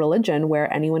idealistic religion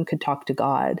where anyone could talk to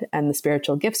God and the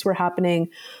spiritual gifts were happening.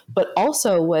 But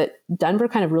also what Denver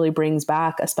kind of really brings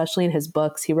back, especially in his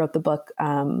books, he wrote the book,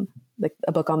 like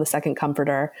a book on the Second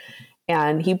Comforter.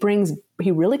 And he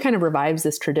really kind of revives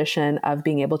this tradition of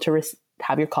being able to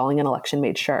have your calling and election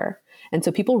made sure. And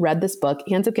so people read this book.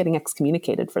 He ends up getting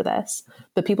excommunicated for this,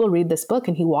 but people read this book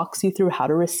and he walks you through how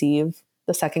to receive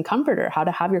the Second Comforter, how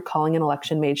to have your calling and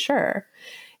election made sure.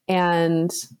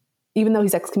 And even though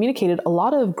he's excommunicated, a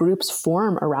lot of groups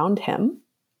form around him,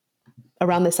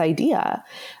 around this idea.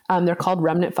 They're called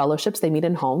remnant fellowships. They meet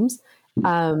in homes.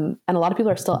 And a lot of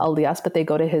people are still LDS, but they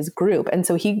go to his group. And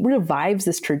so he revives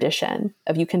this tradition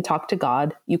of you can talk to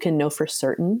God. You can know for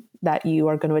certain that you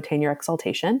are going to attain your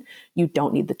exaltation. You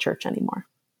don't need the church anymore.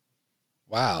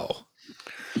 Wow.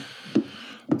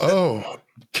 Oh,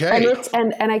 And okay.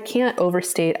 and I can't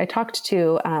overstate. I talked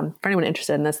to for anyone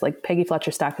interested in this, like Peggy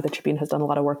Fletcher Stack of the Tribune has done a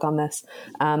lot of work on this.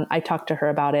 I talked to her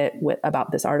about it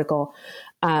about this article.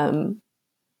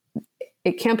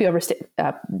 It can't be overstated.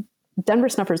 Denver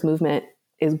Snuffers movement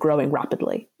is growing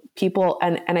rapidly. People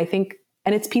and I think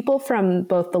it's people from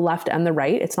both the left and the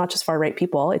right. It's not just far right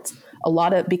people. It's a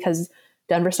lot of because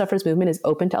Denver Snuffers movement is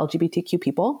open to LGBTQ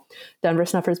people. Denver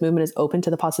Snuffers movement is open to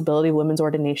the possibility of women's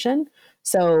ordination.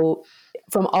 So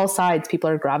from all sides, people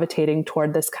are gravitating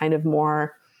toward this kind of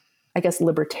more, I guess,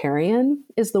 libertarian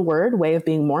is the word, way of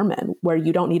being Mormon, where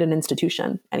you don't need an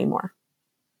institution anymore.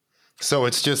 So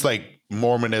it's just like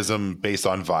Mormonism based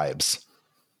on vibes.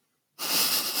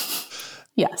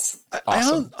 Yes.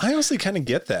 Awesome. I honestly kind of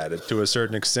get that to a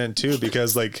certain extent too,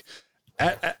 because like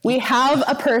we have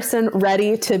a person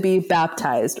ready to be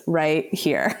baptized right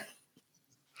here.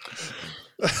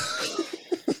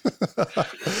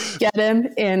 Get him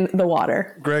in the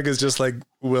water. Greg is just like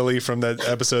Willie from that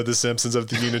episode of The Simpsons of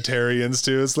the Unitarians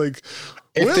too. It's like,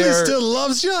 If Willie they're- still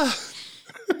loves you.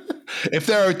 If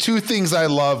there are two things I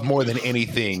love more than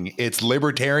anything, it's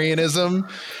libertarianism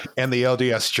and the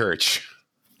LDS Church.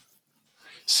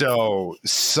 So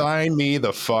sign me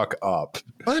the fuck up.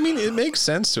 Well, I mean, it makes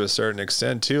sense to a certain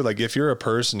extent too. Like if you're a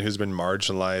person who's been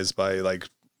marginalized by like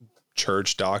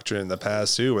church doctrine in the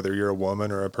past too, whether you're a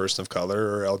woman or a person of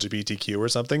color or LGBTQ or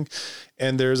something,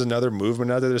 and there's another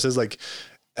movement out there that says like,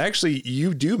 actually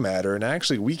you do matter. And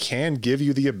actually we can give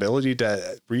you the ability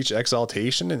to reach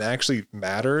exaltation and actually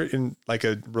matter in like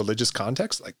a religious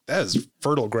context. Like that is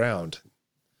fertile ground.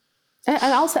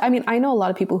 And also, I mean, I know a lot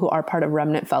of people who are part of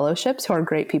remnant fellowships who are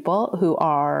great people, who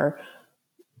are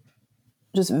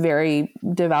just very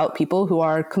devout people who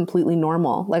are completely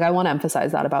normal. Like I want to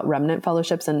emphasize that about remnant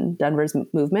fellowships and Denver's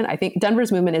movement. I think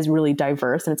Denver's movement is really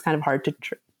diverse and it's kind of hard to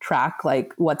track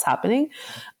like what's happening.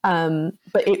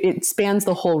 But it spans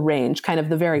the whole range, kind of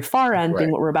the very far end being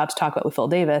what we're about to talk about with Phil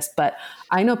Davis. But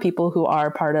I know people who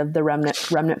are part of the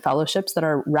remnant fellowships that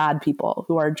are rad people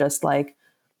who are just like,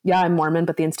 yeah, I'm Mormon,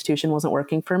 but the institution wasn't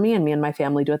working for me and me and my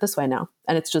family do it this way now.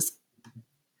 And it's just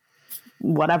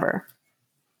whatever.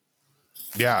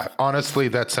 Yeah, honestly,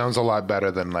 that sounds a lot better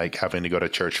than like having to go to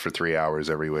church for 3 hours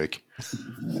every week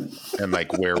and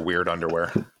like wear weird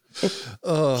underwear.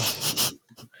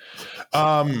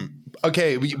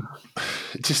 Okay,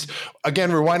 just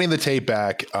again rewinding the tape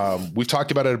back. We've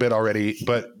talked about it a bit already,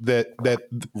 but that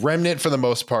remnant for the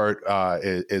most part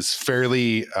is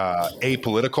fairly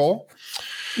apolitical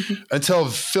until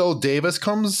Phil Davis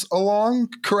comes along.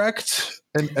 Correct?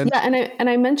 And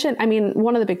I mentioned, I mean,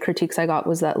 one of the big critiques I got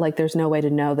was that like there's no way to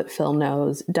know that Phil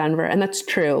knows Denver, and that's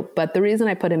true. But the reason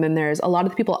I put him in there is a lot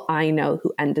of the people I know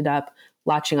who ended up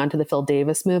latching onto the Phil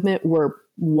Davis movement were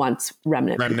once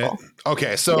remnant people.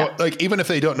 Okay, so like even if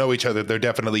they don't know each other, they're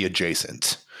definitely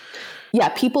adjacent. Yeah,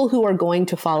 people who are going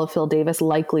to follow Phil Davis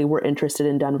likely were interested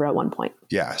in Denver at one point.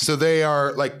 Yeah, so they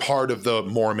are like part of the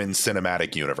Mormon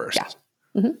cinematic universe. Yeah.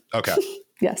 Mm-hmm. Okay.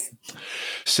 Yes.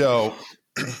 So,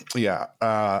 yeah.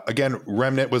 Again,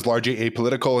 remnant was largely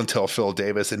apolitical until Phil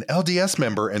Davis, an LDS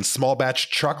member and small batch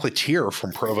chocolatier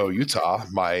from Provo, Utah,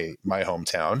 my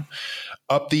hometown,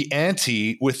 upped the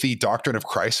ante with the Doctrine of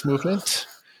Christ movement.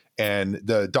 And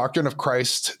the Doctrine of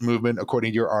Christ movement,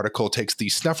 according to your article, takes the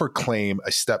snuffer claim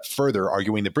a step further,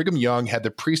 arguing that Brigham Young had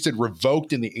the priesthood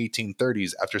revoked in the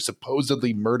 1830s after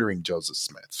supposedly murdering Joseph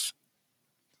Smith.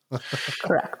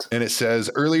 Correct. And it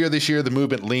says earlier this year, the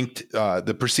movement linked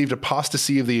the perceived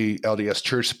apostasy of the LDS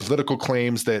Church to political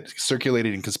claims that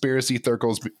circulated in conspiracy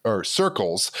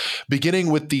circles, beginning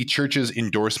with the church's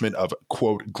endorsement of,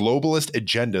 quote, globalist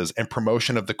agendas and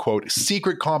promotion of the, quote,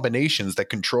 secret combinations that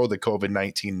control the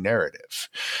COVID-19 narrative.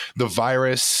 The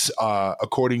virus,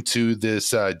 according to this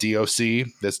DOC,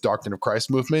 this Doctrine of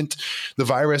Christ movement, the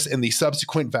virus and the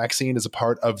subsequent vaccine is a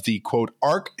part of the, quote,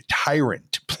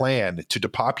 arch-tyrant plan to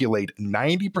depopulate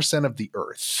 90% of the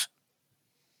earth.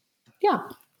 Yeah.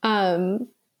 I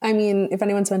mean, if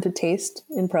anyone's been to Taste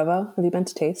in Provo, have you been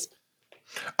to Taste?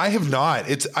 I have not.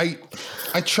 I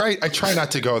try not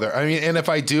to go there. I mean, and if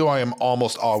I do, I am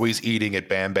almost always eating at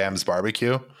Bam Bam's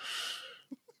barbecue.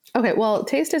 Okay. Well,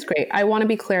 Taste is great. I want to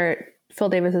be clear. Phil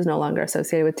Davis is no longer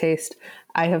associated with Taste.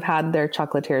 I have had their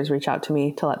chocolatiers reach out to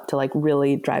me to like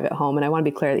really drive it home. And I want to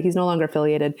be clear that he's no longer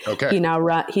affiliated. Okay. He now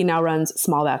runs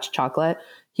Small Batch Chocolate.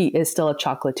 He is still a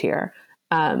chocolatier.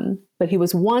 But he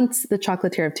was once the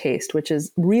chocolatier of Taste, which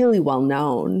is really well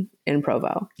known in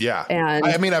Provo. Yeah. And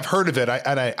I mean, I've heard of it.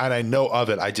 I know of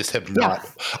it. I just have not.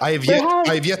 I have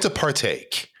yet to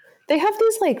partake. They have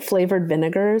these like flavored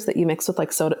vinegars that you mix with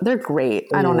like soda. They're great.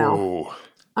 I don't know.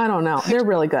 I don't know. They're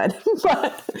really good.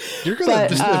 You're gonna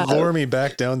just lure me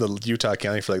back down to Utah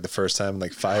County for like the first time in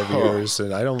like 5 years,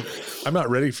 and I'm not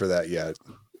ready for that yet.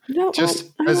 No,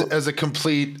 Just as a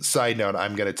complete side note,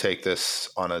 I'm going to take this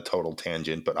on a total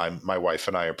tangent, but my wife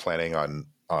and I are planning on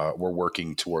we're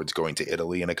working towards going to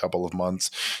Italy in a couple of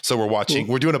months. So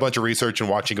we're doing a bunch of research and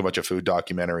watching a bunch of food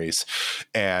documentaries.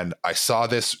 And I saw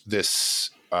this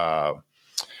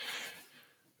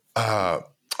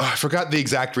I forgot the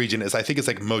exact region is. I think it's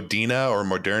like Modena or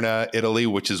Moderna, Italy,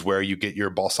 which is where you get your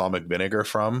balsamic vinegar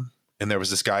from. And there was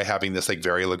this guy having this like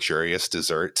very luxurious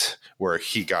dessert where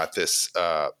he got this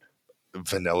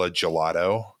vanilla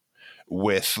gelato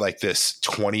with like this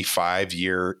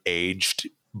 25-year aged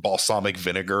balsamic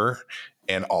vinegar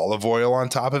and olive oil on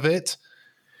top of it.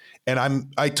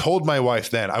 And I told my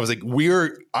wife then, I was like,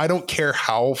 I don't care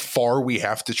how far we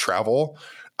have to travel.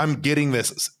 I'm getting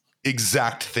this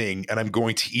exact thing and I'm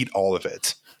going to eat all of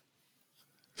it.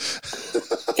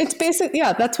 It's basic.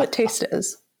 Yeah. That's what taste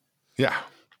is. Yeah.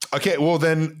 Okay. Well,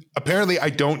 then apparently I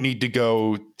don't need to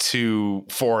go to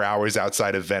 4 hours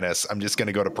outside of Venice. I'm just going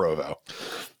to go to Provo.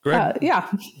 Greg, yeah.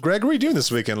 Greg, what are you doing this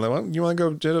weekend? You want to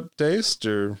go get a taste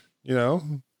or,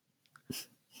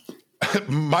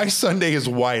 My Sunday is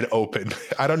wide open.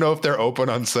 I don't know if they're open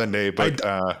on Sunday, but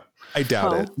I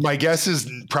doubt it. My guess is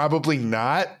probably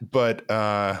not, but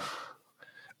I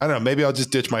don't know. Maybe I'll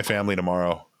just ditch my family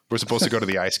tomorrow. We're supposed to go to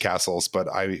the ice castles,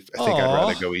 but I think I'd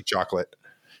rather go eat chocolate.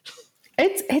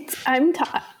 I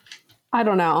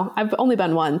don't know. I've only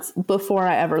been once before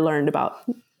I ever learned about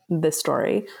this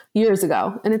story years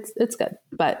ago, and it's good.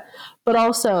 But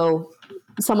also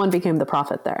someone became the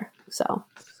prophet there. So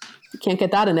you can't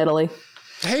get that in Italy.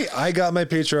 Hey, I got my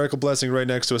patriarchal blessing right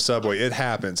next to a Subway. It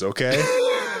happens, okay?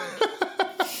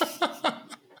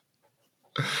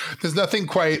 There's nothing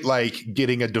quite like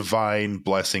getting a divine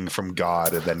blessing from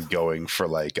God and then going for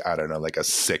like, I don't know, like a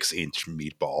 6-inch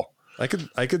meatball. I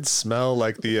could smell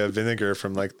like the vinegar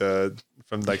from the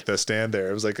stand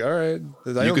there. It was like, all right.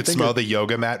 You could smell the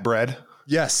yoga mat bread.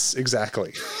 Yes,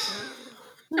 exactly.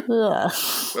 Ugh.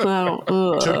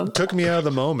 Took me out of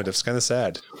the moment. It's kind of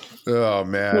sad. Oh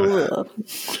man.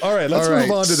 All right, let's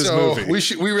move on to this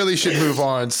movie. We really should move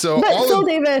on. So Phil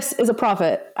Davis is a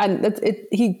prophet, and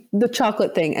the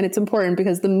chocolate thing, and it's important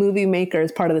because the movie maker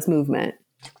is part of this movement.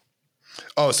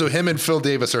 Oh, so him and Phil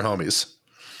Davis are homies.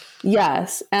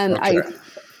 Yes, and okay.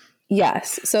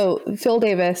 So Phil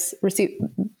Davis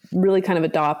really kind of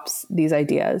adopts these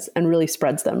ideas and really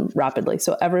spreads them rapidly.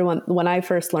 So everyone, when I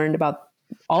first learned about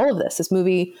all of this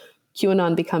movie,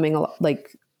 QAnon becoming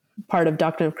like part of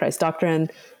Doctrine of Christ doctrine,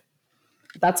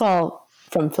 that's all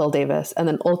from Phil Davis. And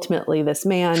then ultimately this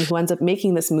man who ends up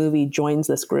making this movie joins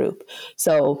this group.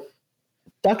 So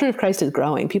Doctrine of Christ is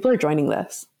growing. People are joining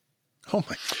this. Oh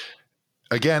my.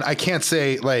 Again, I can't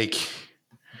say like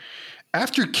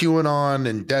after QAnon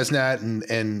and Desnat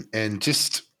and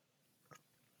just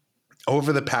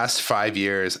over the past 5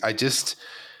 years, I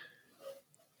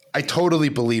totally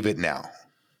believe it now.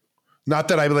 Not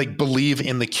that I like believe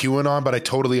in the QAnon, but I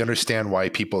totally understand why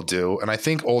people do. And I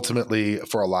think ultimately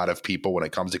for a lot of people when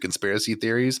it comes to conspiracy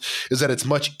theories is that it's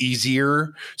much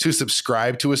easier to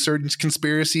subscribe to a certain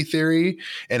conspiracy theory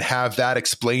and have that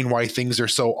explain why things are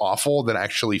so awful than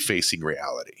actually facing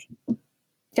reality.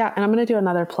 Yeah, and I'm going to do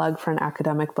another plug for an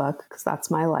academic book because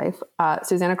that's my life.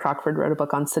 Susanna Crockford wrote a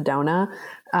book on Sedona,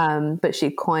 but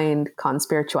she coined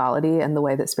conspirituality and the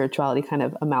way that spirituality kind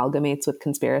of amalgamates with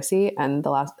conspiracy. And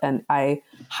I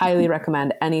highly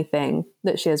recommend anything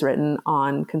that she has written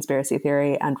on conspiracy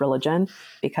theory and religion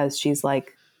because she's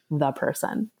like the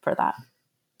person for that.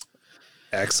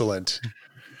 Excellent.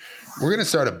 We're going to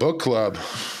start a book club.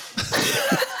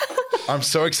 I'm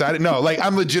so excited. No, like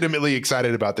I'm legitimately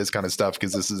excited about this kind of stuff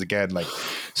because this is, again, like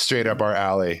straight up our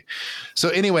alley. So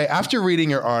anyway, after reading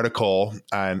your article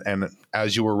and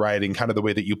as you were writing, kind of the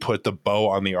way that you put the bow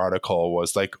on the article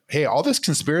was like, hey, all this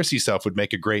conspiracy stuff would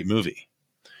make a great movie,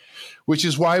 which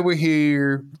is why we're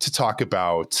here to talk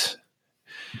about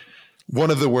one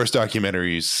of the worst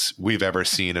documentaries we've ever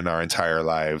seen in our entire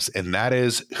lives. And that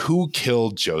is Who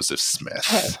Killed Joseph Smith?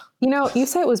 Hey, you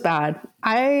say it was bad.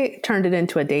 I turned it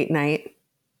into a date night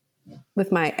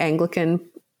with my Anglican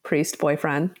priest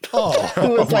boyfriend who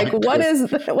was like, what?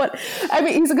 I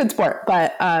mean, he's a good sport,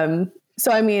 but,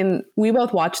 so, I mean, we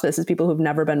both watch this as people who've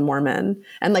never been Mormon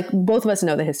and like both of us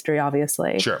know the history,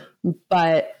 obviously. Sure.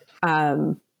 But,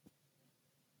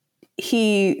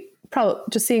 he probably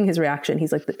just seeing his reaction,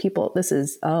 he's like,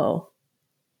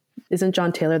 isn't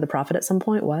John Taylor the prophet at some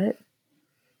point? What?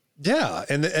 Yeah,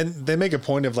 and they make a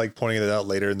point of like pointing it out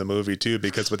later in the movie too,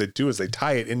 because what they do is they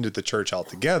tie it into the church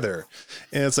altogether,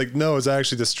 and it's like, no, it's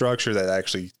actually the structure that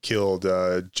actually killed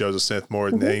Joseph Smith more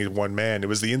than any one man. It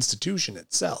was the institution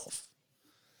itself.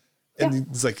 And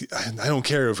it's like, I don't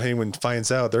care if anyone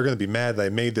finds out, they're going to be mad that I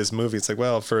made this movie. It's like,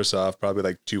 well, first off, probably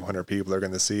like 200 people are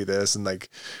going to see this, and like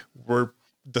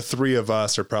the three of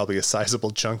us are probably a sizable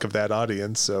chunk of that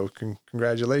audience. So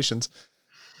congratulations.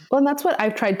 Well, and that's what I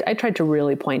tried to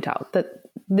really point out, that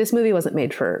this movie wasn't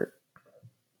made for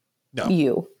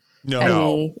you.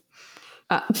 No.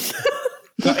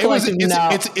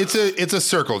 It's a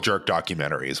circle jerk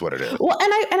documentary is what it is. Well,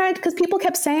 and I because people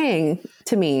kept saying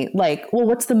to me, like, well,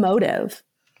 what's the motive?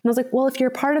 And I was like, well, if you're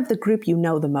part of the group, you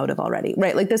know the motive already,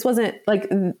 right? Like, this wasn't like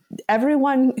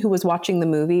everyone who was watching the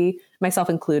movie, myself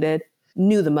included,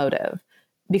 knew the motive.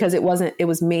 Because it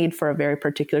was made for a very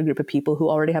particular group of people who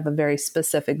already have a very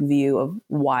specific view of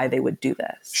why they would do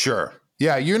this. Sure.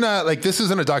 Yeah, you're not like, this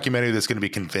isn't a documentary that's going to be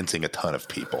convincing a ton of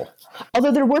people.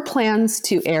 Although there were plans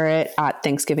to air it at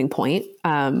Thanksgiving Point.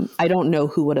 I don't know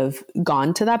who would have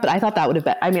gone to that, but I thought that would have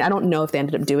been, I mean, I don't know if they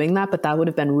ended up doing that, but that would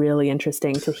have been really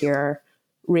interesting to hear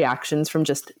reactions from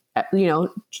just,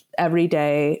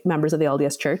 everyday members of the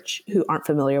LDS Church who aren't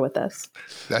familiar with this.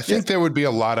 I think there would be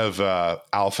a lot of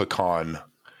AlphaCon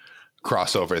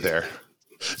crossover there.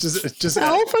 Just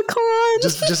AlphaCon.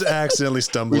 just accidentally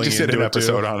stumbling. We just did into an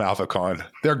episode on AlphaCon.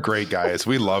 They're great guys.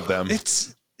 We love them.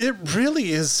 It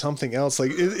really is something else.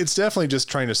 Like it's definitely just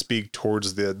trying to speak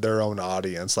towards their own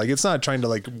audience. Like it's not trying to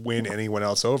like win anyone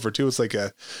else over too. It's like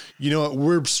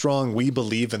we're strong. We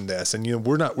believe in this, and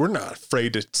we're not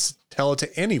afraid to tell it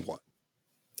to anyone.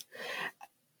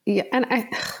 Yeah, and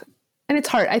it's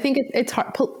hard. I think it's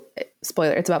hard.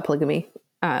 Spoiler: it's about polygamy.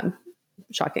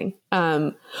 Shocking.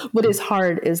 What is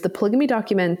hard is the polygamy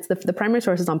documents. The primary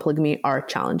sources on polygamy are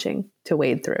challenging to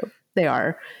wade through. They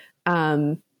are.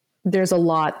 There's a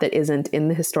lot that isn't in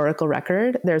the historical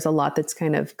record. There's a lot that's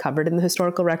kind of covered in the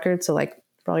historical record. So like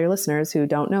for all your listeners who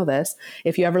don't know this,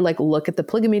 if you ever like look at the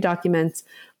polygamy documents,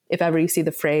 if ever you see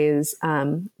the phrase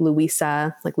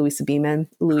Louisa, like Louisa Beaman,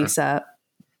 Louisa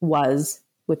was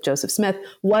with Joseph Smith,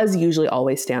 was usually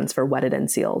always stands for wedded and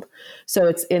sealed. So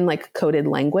it's in like coded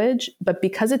language, but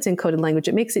because it's in coded language,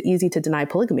 it makes it easy to deny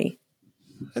polygamy.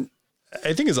 And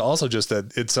I think it's also just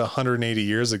that it's 180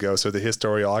 years ago. So the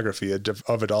historiography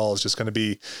of it all is just going to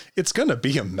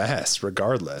be a mess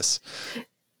regardless.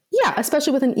 Yeah.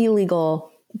 Especially with an illegal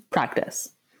practice.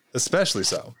 Especially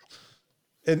so.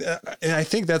 And I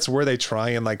think that's where they try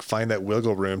and like find that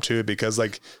wiggle room too, because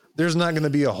like there's not going to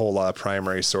be a whole lot of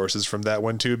primary sources from that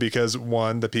one too, because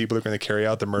one, the people who are going to carry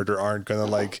out the murder aren't going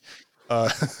to like.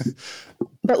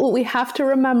 But what we have to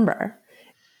remember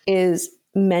is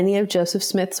many of Joseph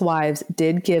Smith's wives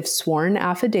did give sworn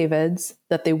affidavits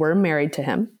that they were married to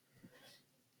him.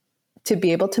 To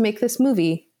be able to make this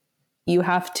movie, you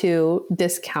have to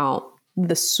discount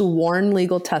the sworn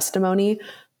legal testimony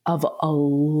of a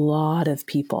lot of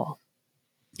people.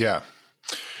 Yeah.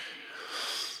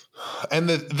 And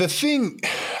the thing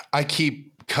I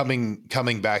keep coming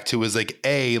back to is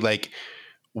like,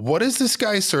 what is this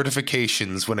guy's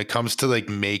certifications when it comes to like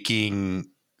making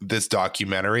this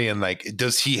documentary? And like,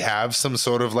 does he have some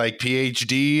sort of like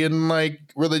PhD in like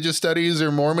religious studies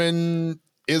or Mormonism,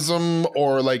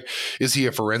 or like, is he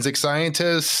a forensic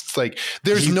scientist? Like,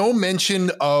 there's no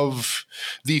mention of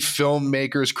the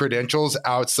filmmaker's credentials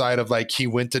outside of like, he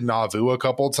went to Nauvoo a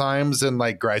couple times and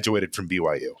like graduated from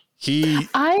BYU.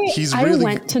 I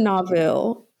went to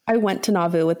Nauvoo. I went to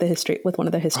Nauvoo with one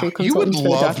of the history consultants for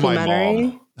the documentary. My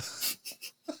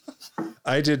mom.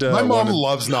 I did. My mom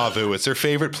loves Nauvoo. It's her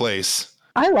favorite place.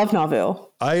 I love Nauvoo.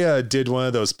 I did one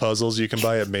of those puzzles you can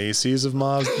buy at Macy's of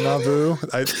Nauvoo.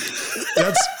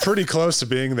 That's pretty close to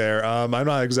being there. I'm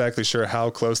not exactly sure how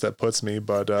close that puts me,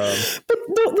 but there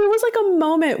was like a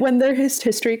moment when their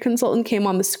history consultant came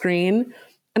on the screen,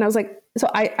 and I was like, so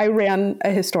I ran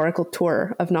a historical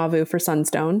tour of Nauvoo for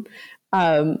Sunstone,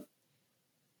 and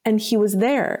he was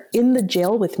there in the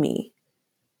jail with me,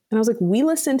 and I was like, we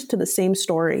listened to the same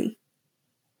story.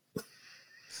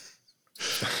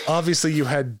 Obviously, you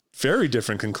had very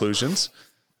different conclusions.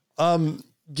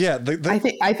 Yeah,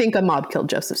 I think a mob killed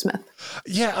Joseph Smith.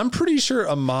 Yeah, I'm pretty sure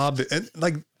a mob, and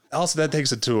like also that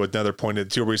takes it to another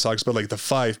point too, where he talks about like the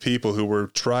 5 people who were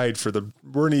tried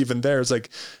weren't even there. It's like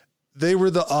they were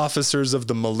the officers of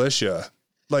the militia.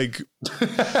 Like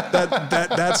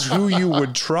that's who you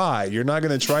would try. You're not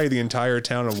going to try the entire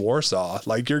town of Warsaw.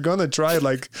 Like you're going to try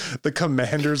like the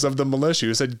commanders of the militia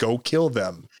who said, go kill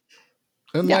them.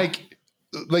 And like,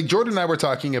 like Jordan and I were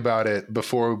talking about it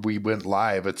before we went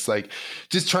live. It's like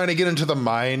just trying to get into the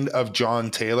mind of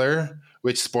John Taylor,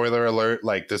 which, spoiler alert,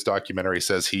 like this documentary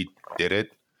says he did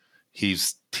it.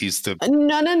 He's the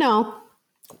No.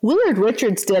 Willard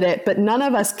Richards did it, but none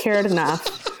of us cared enough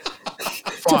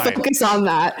to focus on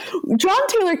that. John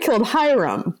Taylor killed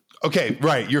Hiram. Okay,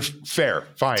 right. You're fair.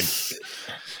 Fine.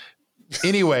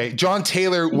 Anyway, John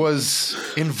Taylor was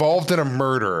involved in a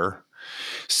murder.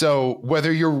 So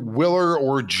whether you're Willard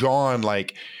or John,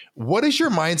 like, what is your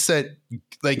mindset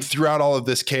like throughout all of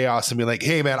this chaos and be like,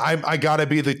 hey man, I gotta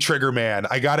be the trigger man.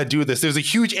 I gotta do this. There's a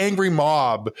huge angry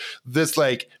mob that's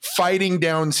like fighting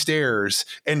downstairs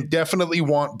and definitely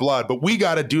want blood, but we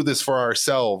gotta do this for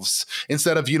ourselves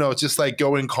instead of, just like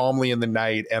going calmly in the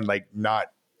night and like not,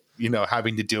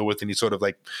 having to deal with any sort of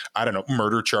like, I don't know,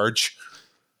 murder charge.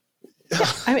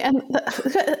 I mean,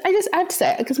 I have to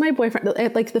say, because my boyfriend,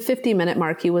 at like the 50-minute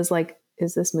mark, he was like,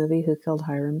 is this movie Who Killed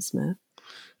Hiram Smith?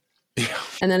 Yeah.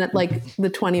 And then at like the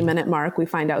 20-minute mark, we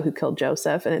find out who killed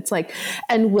Joseph. And it's like,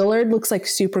 and Willard looks like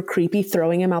super creepy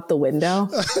throwing him out the window.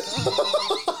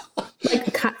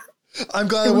 I'm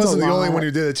glad I wasn't the only one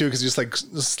who did it too, because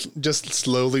just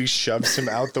slowly shoves him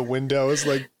out the window. It's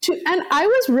like, and I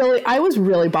was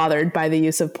really bothered by the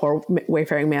use of poor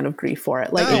wayfaring man of grief for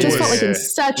it. Like it just felt like in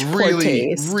such poor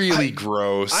taste. Really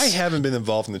gross. I haven't been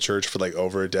involved in the church for like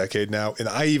over a decade now, and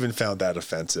I even found that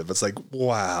offensive. It's like,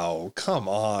 wow, come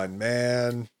on,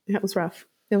 man. Yeah, it was rough.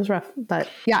 But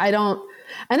yeah, I don't,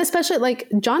 and especially like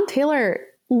John Taylor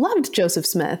loved Joseph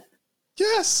Smith.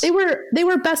 Yes, they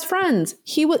were best friends.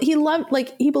 He loved,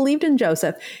 like, he believed in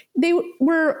Joseph. They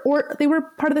were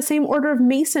part of the same order of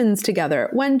Masons together.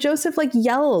 When Joseph like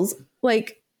yells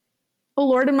like, "Oh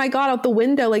Lord and my God," out the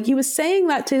window, like he was saying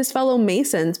that to his fellow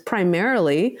Masons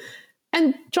primarily,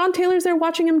 and John Taylor's there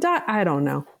watching him die. I don't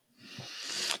know.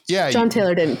 Yeah, John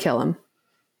Taylor didn't kill him.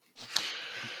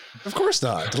 Of course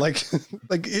not.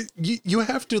 You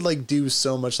have to like do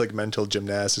so much like mental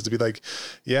gymnastics to be like,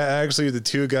 yeah, actually the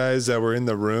two guys that were in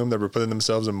the room that were putting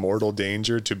themselves in mortal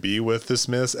danger to be with the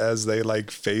Smiths as they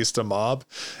like faced a mob.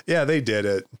 Yeah, they did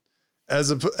it. As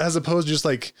opposed to just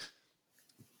like,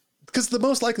 because the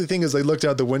most likely thing is they looked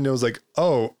out the window and was like,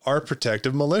 oh, our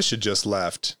protective militia just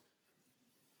left.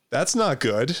 That's not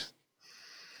good.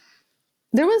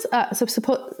 There was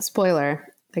spoiler.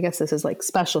 I guess this is like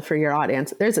special for your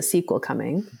audience. There's a sequel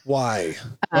coming. Why?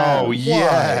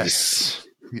 Yes.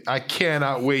 I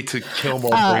cannot wait to kill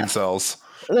more brain cells.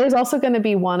 There's also going to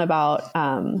be one about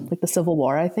like the Civil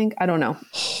War, I think. I don't know.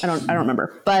 I don't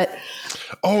remember. But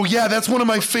oh yeah, that's one of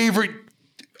my favorite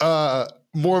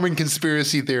Mormon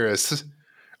conspiracy theorists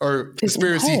or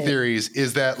conspiracy theories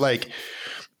is that like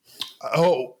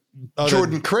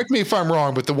Jordan, correct me if I'm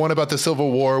wrong, but the one about the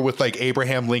Civil War with like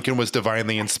Abraham Lincoln was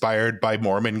divinely inspired by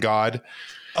Mormon God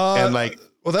and like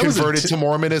converted to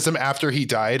Mormonism after he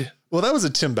died. Well, that was a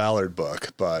Tim Ballard book,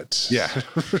 but yeah,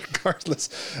 regardless,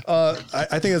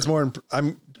 I think it's more.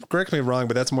 Correct me if I'm wrong,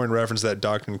 but that's more in reference to that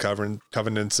Doctrine and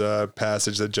Covenants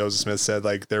passage that Joseph Smith said,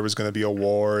 like there was going to be a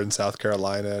war in South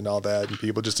Carolina and all that, and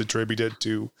people just attribute it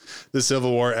to the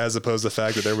Civil War as opposed to the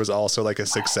fact that there was also like a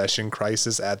succession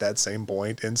crisis at that same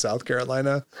point in South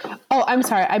Carolina. Oh, I'm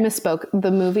sorry, I misspoke.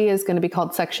 The movie is going to be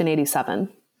called Section 87.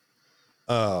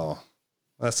 Oh,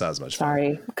 that sounds much fun.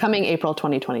 Sorry, coming April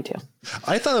 2022.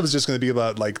 I thought it was just going to be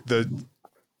about like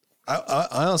I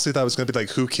honestly thought it was going to be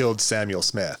like who killed Samuel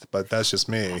Smith, but that's just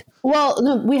me. Well,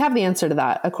 no, we have the answer to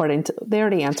that. They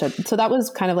already answered. So that was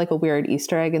kind of like a weird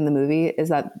Easter egg in the movie is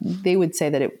that they would say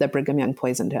that Brigham Young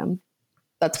poisoned him.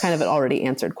 That's kind of an already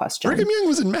answered question. Brigham Young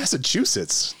was in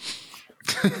Massachusetts.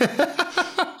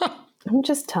 I'm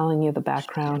just telling you the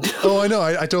background. Oh, I know.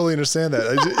 I totally understand that.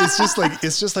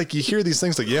 It's just like you hear these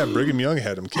things like, yeah, Brigham Young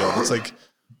had him killed. It's like,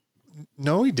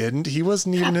 no, he didn't. He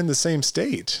wasn't even in the same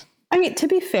state. I mean, to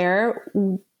be fair,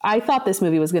 I thought this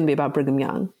movie was going to be about Brigham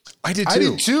Young. I did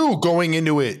too going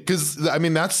into it. Because, I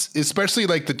mean, that's especially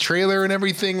like the trailer and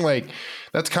everything. Like,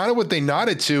 that's kind of what they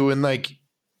nodded to. And like,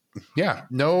 yeah,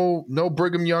 no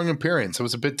Brigham Young appearance. I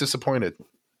was a bit disappointed.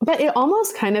 But it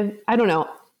almost kind of, I don't know.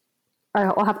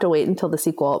 I'll have to wait until the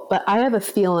sequel. But I have a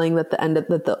feeling that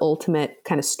the ultimate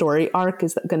kind of story arc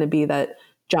is going to be that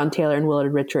John Taylor and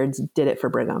Willard Richards did it for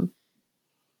Brigham.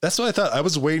 That's what I thought. I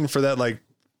was waiting for that, like,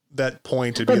 that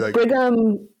point to be like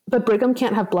Brigham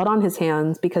can't have blood on his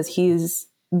hands because he's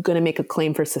going to make a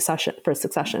claim for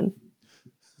succession.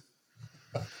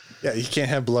 Yeah, he can't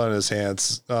have blood on his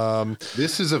hands.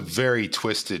 This is a very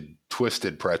twisted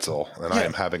pretzel, and I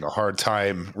am having a hard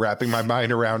time wrapping my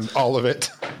mind around all of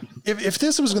it. If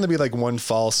this was going to be like one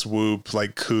fall swoop,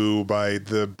 like coup by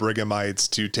the Brighamites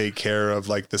to take care of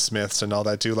like the Smiths and all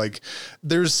that too, like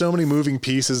there's so many moving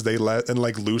pieces they let and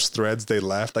like loose threads they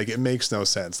left. Like it makes no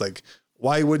sense. Like,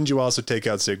 why wouldn't you also take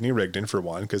out Sidney Rigdon for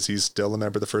one? Because he's still a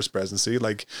member of the First Presidency.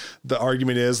 Like the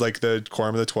argument is like the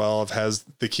Quorum of the 12 has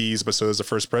the keys, but so does the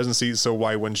First Presidency. So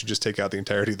why wouldn't you just take out the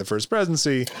entirety of the First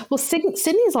Presidency? Well,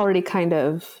 Sidney's already kind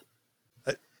of,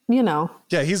 Yeah,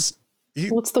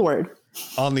 what's the word?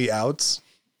 On the outs.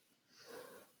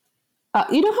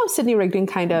 You know how Sidney Rigdon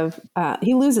kind of,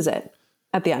 he loses it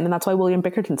at the end, and that's why William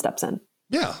Bickerton steps in.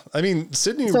 Yeah, I mean,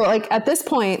 Sidney. So, like, at this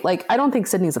point, like, I don't think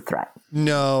Sidney's a threat.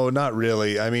 No, not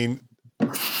really. I mean,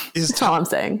 That's all I'm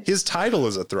saying. His title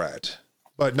is a threat,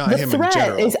 but not The him in threat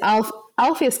general. is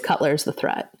Alpheus Cutler's the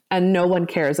threat, and no one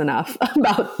cares enough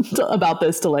about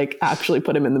this to, like, actually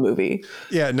put him in the movie.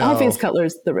 Yeah, no. Alpheus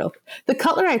Cutler's the real. The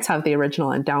Cutlerites have the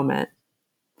original endowment.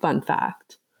 Fun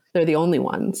fact. They're the only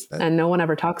ones, and no one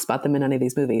ever talks about them in any of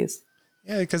these movies.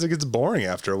 Yeah, because it gets boring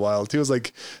after a while too. It's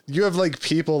like you have like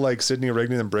people like Sidney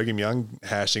Rigdon and Brigham Young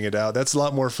hashing it out. That's a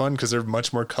lot more fun because they're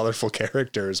much more colorful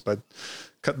characters. But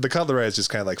the Cutlerites just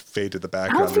kind of like fade to the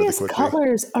background really Alpheus quickly.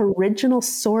 Cutler's original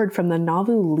sword from the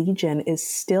Nauvoo Legion is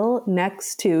still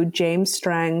next to James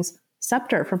Strang's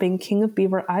scepter from being King of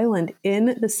Beaver Island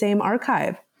in the same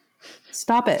archive.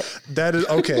 Stop it. That is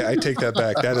okay. I take that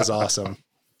back. That is awesome.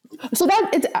 So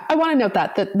I want to note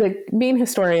that the main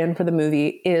historian for the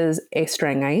movie is a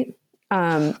Strangite.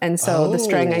 And so the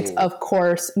Strangites, of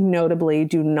course, notably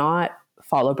do not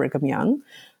follow Brigham Young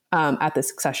at the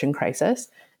succession crisis.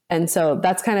 And so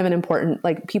that's kind of an important,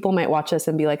 like, people might watch this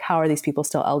and be like, how are these people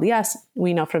still LDS?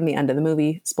 We know from the end of the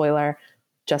movie, spoiler,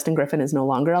 Justin Griffin is no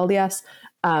longer LDS.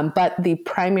 But the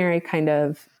primary kind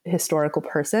of historical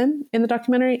person in the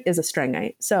documentary is a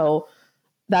Strangite. So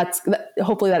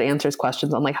hopefully that answers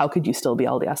questions on, like, how could you still be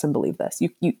LDS and believe this?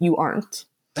 You aren't.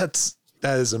 That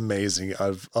is amazing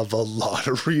of a lot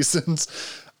of reasons.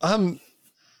 I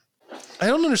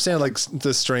don't understand like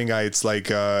the Strangites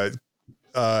like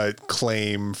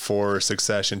claim for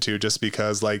succession too, just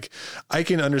because like I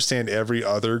can understand every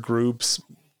other group's,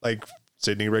 like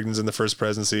Sidney Rigdon's in the First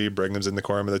Presidency, Brigham's in the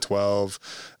Quorum of the 12,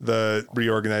 the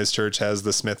Reorganized Church has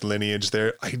the Smith lineage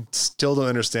there. I still don't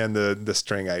understand the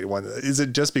Strangite one. Is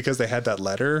it just because they had that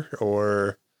letter,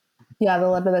 or? Yeah, the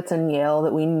letter that's in Yale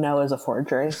that we know is a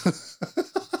forgery.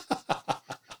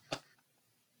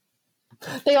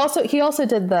 He also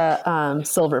did the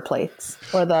silver plates,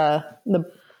 or the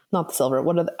not the silver.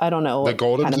 What are I don't know. The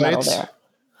golden kind of plates? metal there.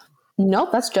 Nope,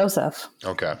 that's Joseph.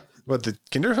 Okay. What, the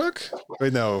Kinderhook?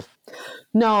 Wait, no.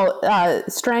 No,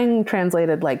 Strang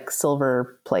translated like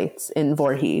silver plates in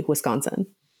Voorhees, Wisconsin.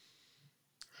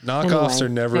 Knockoffs are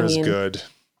never as good.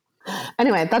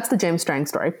 Anyway, that's the James Strang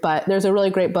story. But there's a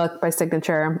really great book by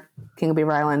Signature, King of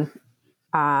Beaver Island.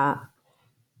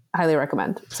 Highly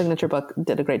recommend. Signature book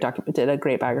did a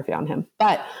great biography on him.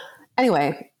 But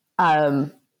anyway,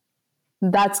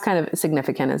 that's kind of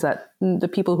significant, is that the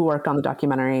people who worked on the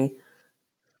documentary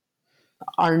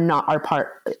are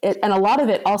part. And a lot of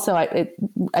it also,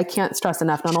 I can't stress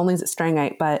enough, not only is it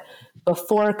Strangite, but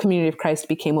before Community of Christ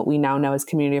became what we now know as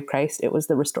Community of Christ, it was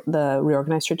the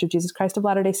Reorganized Church of Jesus Christ of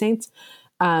Latter-day Saints.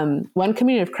 When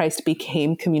Community of Christ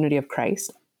became Community of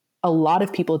Christ, a lot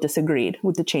of people disagreed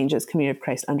with the changes Community of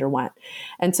Christ underwent.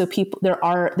 And so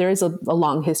there is a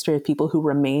long history of people who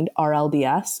remained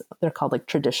RLDS. They're called like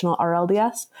traditional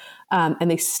RLDS, and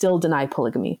they still deny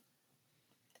polygamy.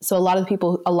 So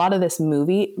a lot of this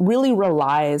movie really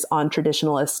relies on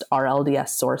traditionalist RLDS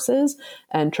sources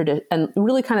and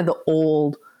really kind of the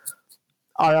old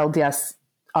RLDS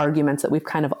arguments that we've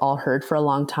kind of all heard for a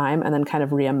long time, and then kind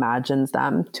of reimagines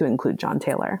them to include John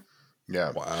Taylor.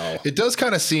 Yeah. Wow. It does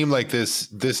kind of seem like this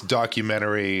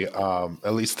documentary,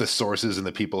 at least the sources and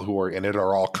the people who are in it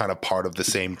are all kind of part of the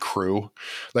same crew.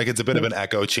 Like it's a bit of an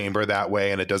echo chamber that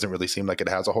way. And it doesn't really seem like it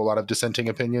has a whole lot of dissenting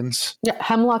opinions. Yeah.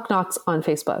 Hemlock Knots on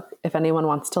Facebook. If anyone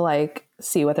wants to like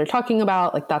see what they're talking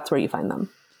about, like that's where you find them.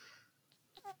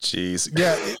 Jeez.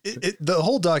 Yeah. The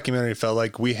whole documentary felt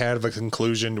like we had a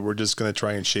conclusion. We're just going to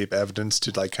try and shape evidence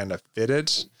to like kind of fit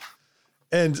it.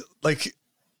 And like,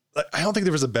 I don't think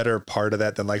there was a better part of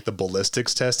that than like the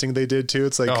ballistics testing they did too.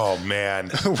 It's like, oh man,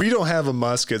 we don't have a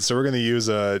musket, so we're going to use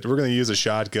a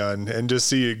shotgun and just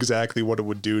see exactly what it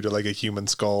would do to like a human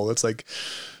skull. It's like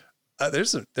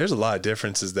there's a lot of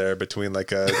differences there between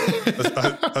like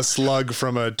a slug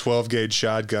from a 12 gauge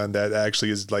shotgun that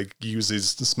actually is like uses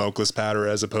smokeless powder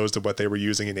as opposed to what they were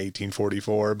using in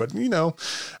 1844. But you know,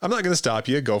 I'm not going to stop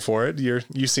you. Go for it.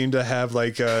 You seem to have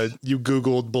like you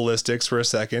Googled ballistics for a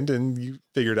second and you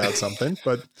figured out something.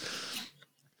 But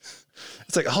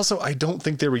It's like, also, I don't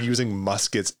think they were using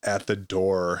muskets at the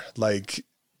door. Like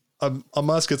a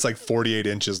musket's like 48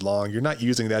 inches long. You're not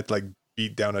using that to like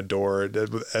beat down a door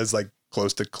as like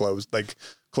close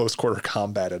quarter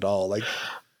combat at all. Like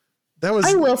that was.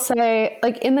 I will say,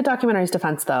 like, in the documentary's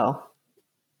defense, though,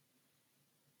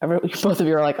 both of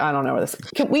you are like, I don't know where this.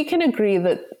 We can agree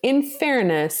that, in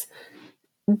fairness,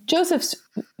 Joseph's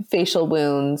facial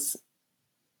wounds,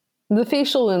 the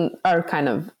facial wounds are kind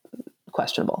of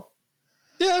questionable.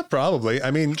 Yeah, probably. I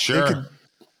mean, sure.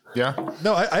 Yeah.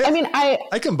 No,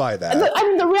 I can buy that. I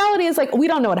mean, the reality is, like, we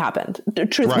don't know what happened.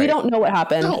 Truth, right. We don't know what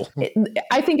happened. No.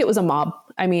 I think it was a mob.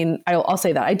 I mean, I'll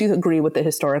say that. I do agree with the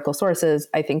historical sources.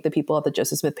 I think the people at the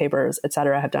Joseph Smith Papers, et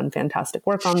cetera, have done fantastic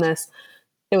work on this.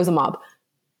 It was a mob.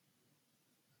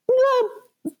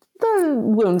 The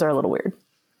wounds are a little weird.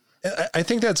 I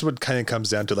think that's what kind of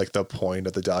comes down to, like, the point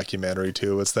of the documentary,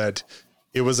 too. It's that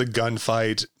it was a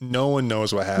gunfight. No one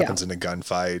knows what happens in a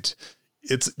gunfight.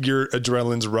 It's your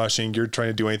adrenaline's rushing. You're trying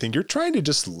to do anything. You're trying to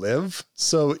just live.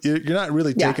 So you're not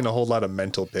really taking a whole lot of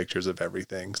mental pictures of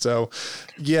everything. So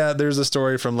yeah, there's a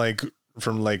story from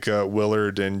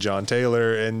Willard and John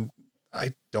Taylor. And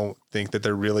I don't think that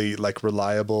they're really like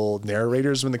reliable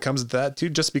narrators when it comes to that too,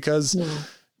 just because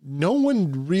no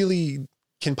one really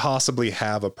can possibly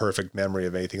have a perfect memory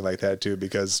of anything like that too,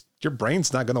 because your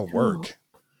brain's not going to work.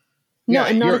 No,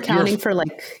 and not accounting for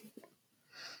like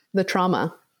the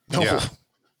trauma. No. Yeah.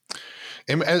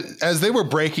 And as they were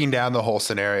breaking down the whole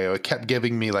scenario, it kept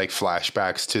giving me like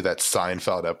flashbacks to that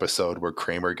Seinfeld episode where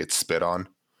Kramer gets spit on.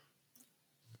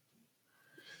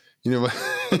 You know,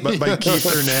 by Keith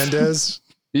Hernandez.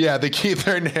 Yeah, the Keith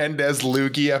Hernandez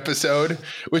loogie episode,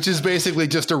 which is basically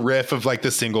just a riff of like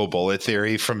the single bullet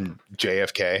theory from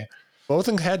JFK. Both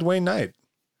of them had Wayne Knight.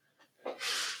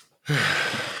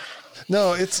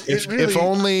 No, it's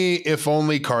really... if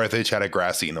only Carthage had a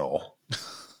grassy knoll.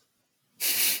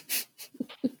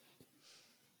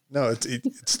 No,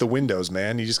 it's the windows,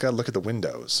 man. You just got to look at the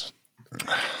windows.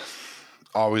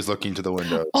 Always looking to the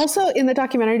windows. Also, in the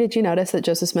documentary, did you notice that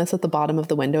Joseph Smith's at the bottom of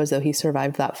the window as though he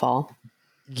survived that fall?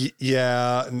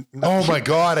 Yeah. Oh my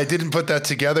God, I didn't put that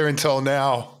together until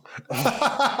now.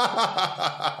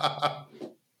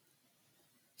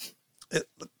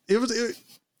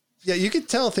 Yeah, you could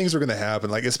tell things were going to happen,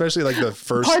 like especially like the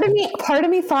first. Part of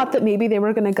me thought that maybe they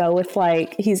were going to go with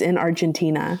like he's in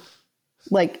Argentina,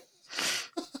 like.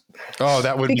 Oh,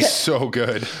 that would be so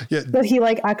good. Yeah, but he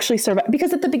like actually survived,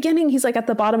 because at the beginning he's like at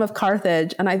the bottom of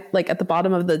Carthage, and I like at the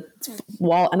bottom of the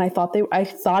wall, and I thought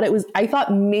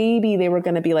maybe they were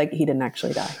going to be like he didn't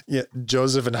actually die. Yeah,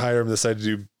 Joseph and Hiram decided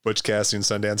to do Butch Cassidy and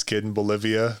Sundance Kid in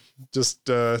Bolivia. Just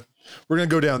we're going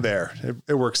to go down there.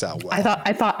 It works out well.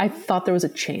 I thought there was a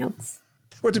chance.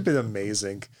 It would have been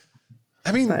amazing.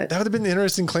 I mean, that would have been an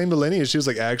interesting claim to lineage. She was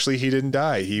like, actually, he didn't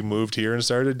die. He moved here and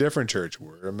started a different church.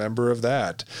 We're a member of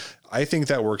that. I think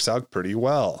that works out pretty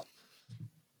well.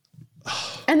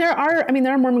 And there are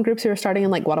Mormon groups who are starting in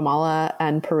like Guatemala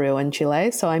and Peru and Chile.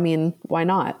 So, I mean, why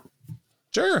not?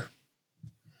 Sure.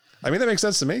 I mean, that makes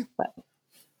sense to me. But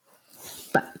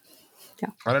yeah.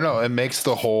 I don't know. It makes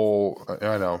the whole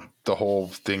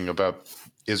thing about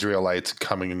Israelites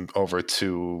coming over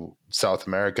to South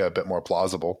America a bit more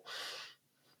plausible.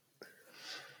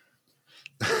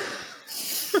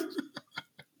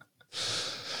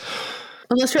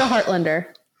 Unless you're a Heartlander.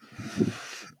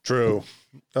 True.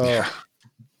 Oh. Yeah.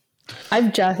 I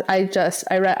read,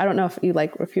 I don't know if you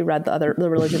read the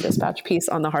Religion Dispatch piece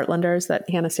on the Heartlanders that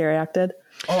Hannah Sariak did.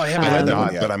 Oh, I haven't read that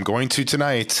one yet, but I'm going to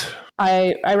tonight.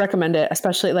 I recommend it,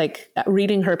 especially like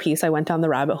reading her piece. I went down the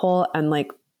rabbit hole, and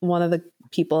like one of the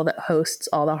people that hosts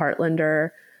all the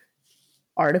Heartlander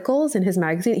articles in his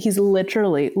magazine, he's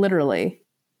literally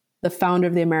the founder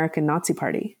of the American Nazi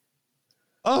Party.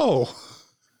 Oh,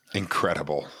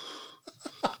 incredible.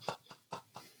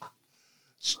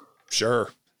 Sure.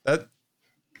 That's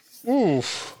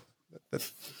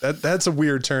a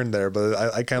weird turn there, but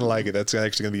I kind of like it. That's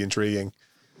actually going to be intriguing.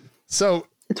 So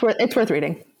it's worth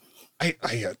reading.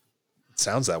 It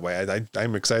sounds that way.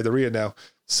 I'm excited to read it now.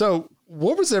 So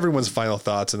what was everyone's final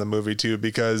thoughts in the movie too?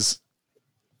 Because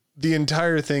the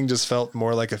entire thing just felt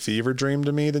more like a fever dream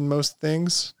to me than most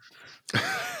things.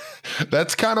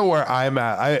 That's kind of where I'm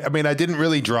at. I mean, I didn't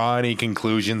really draw any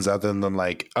conclusions other than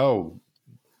like, oh,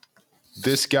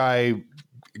 this guy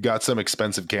got some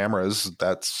expensive cameras.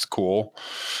 That's cool.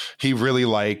 He really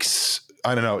likes,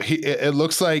 I don't know. It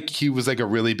looks like he was like a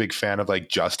really big fan of like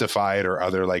Justified or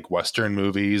other like Western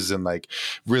movies, and like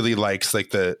really likes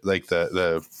like the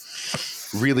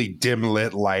really dim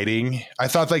lit lighting. I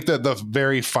thought like the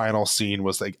very final scene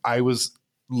was like, I was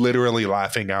literally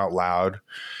laughing out loud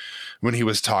when he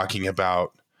was talking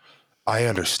about, I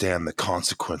understand the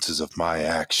consequences of my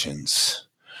actions.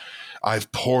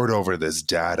 I've pored over this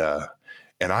data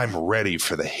and I'm ready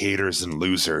for the haters and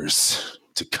losers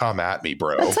to come at me,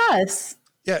 bro. That's us.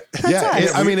 Yeah.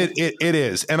 It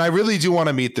is. And I really do want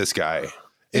to meet this guy.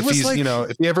 If he's, like,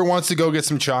 if he ever wants to go get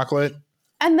some chocolate.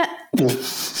 And that,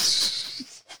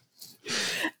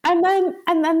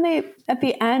 and then they, at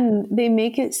the end, they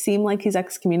make it seem like he's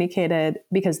excommunicated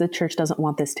because the church doesn't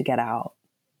want this to get out.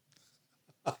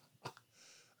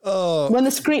 Oh, when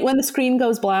the screen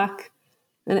goes black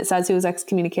and it says he was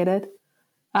excommunicated,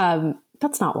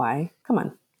 that's not why. Come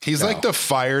on. He's like the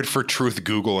fired for truth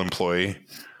Google employee.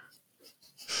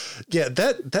 Yeah,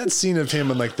 that scene of him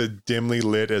in like the dimly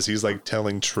lit as he's like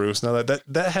telling truths. Now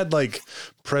that had like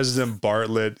President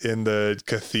Bartlett in the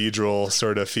cathedral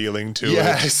sort of feeling to it.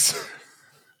 Yes.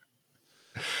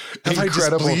 Have I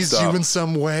displeased you in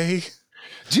some way?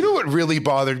 Do you know what really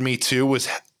bothered me too was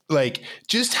like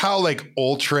just how like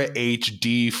ultra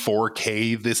HD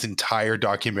 4K this entire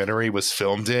documentary was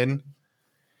filmed in.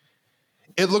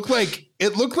 It looked like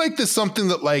there's something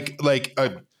that like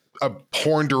a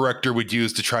porn director would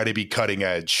use to try to be cutting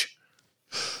edge.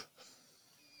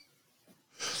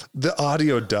 The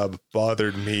audio dub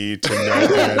bothered me to no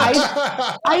end.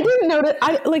 I didn't notice.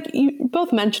 I like you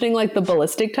both mentioning like the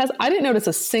ballistic test. I didn't notice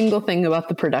a single thing about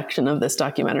the production of this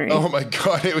documentary. Oh my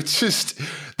God. It was just,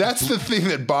 that's the thing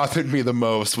that bothered me the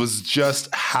most was just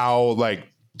how like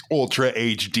ultra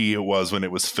HD it was when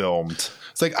it was filmed.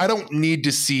 It's like, I don't need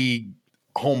to see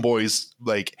Homeboy's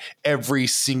like every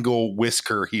single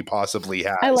whisker he possibly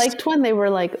has. I liked when they were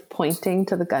like pointing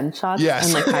to the gunshots.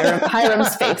 Yes. And like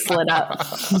Hiram's face lit up.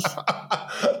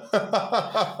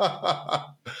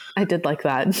 I did like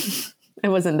that. I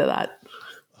was into that.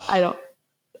 I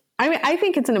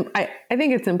think it's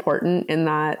important in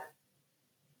that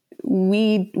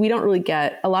we don't really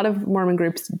get, a lot of Mormon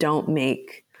groups don't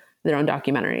make their own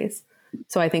documentaries.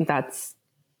 So I think that's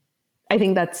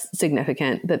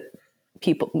significant that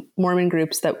Mormon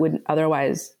groups that would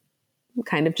otherwise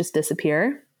kind of just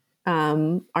disappear,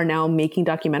 are now making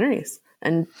documentaries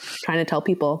and trying to tell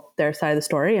people their side of the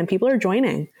story, and people are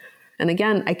joining. And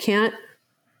again, I can't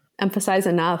emphasize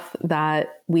enough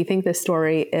that we think this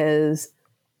story is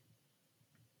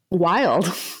wild.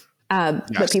 Yes.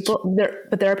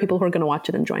 But there are people who are going to watch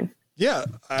it and join. Yeah,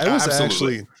 I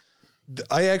actually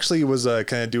was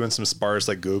kind of doing some sparse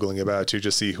like Googling about it too,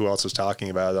 just see who else was talking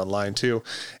about it online too.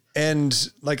 And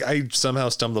like, I somehow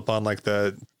stumbled upon like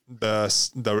the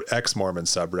ex-Mormon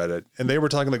subreddit, and they were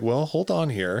talking like, well, hold on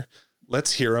here.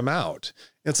 Let's hear him out.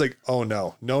 It's like, oh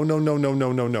no. Yeah.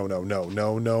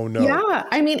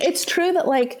 I mean, it's true that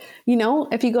like,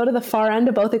 if you go to the far end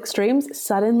of both extremes,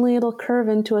 suddenly it'll curve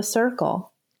into a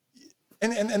circle.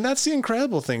 And that's the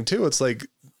incredible thing too. It's like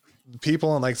people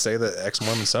on like say the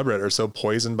ex-Mormon subreddit are so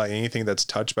poisoned by anything that's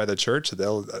touched by the church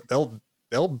that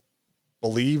they'll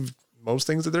believe most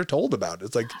things that they're told about.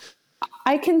 It's like,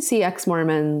 I can see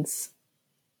ex-Mormons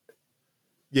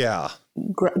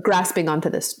grasping onto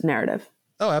this narrative.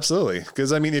 Oh, absolutely.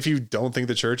 Because I mean, if you don't think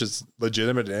the church is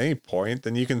legitimate at any point,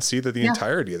 then you can see that the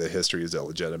entirety of the history is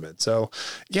illegitimate. So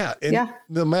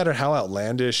no matter how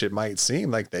outlandish it might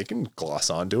seem, like they can gloss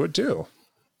onto it too.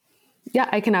 Yeah,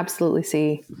 I can absolutely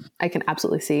see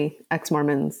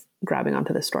ex-Mormons grabbing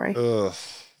onto this story. Ugh,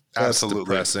 that's absolutely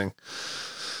depressing.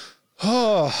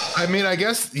 Oh, I mean, I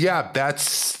guess,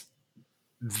 that's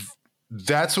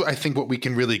what I think what we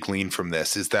can really glean from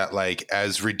this is that like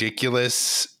as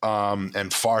ridiculous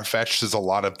and far-fetched as a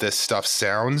lot of this stuff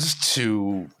sounds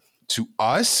to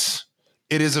us,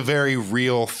 it is a very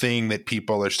real thing that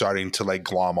people are starting to like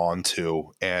glom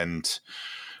onto, and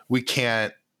we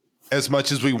can't, as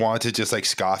much as we want to just like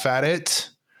scoff at it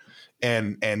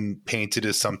and paint it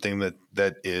as something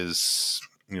that is,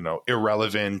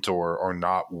 irrelevant or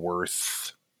not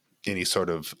worth any sort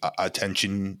of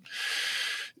attention.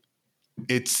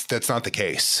 That's not the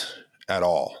case at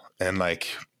all. And like,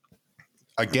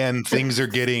 again, things are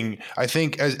getting, I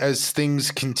think as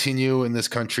things continue in this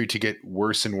country to get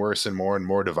worse and worse and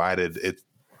more divided,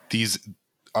 these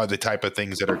are the type of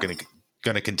things that are going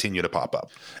to continue to pop up.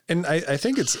 And I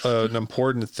think it's an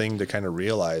important thing to kind of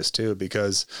realize too,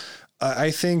 because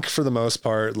I think for the most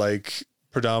part, like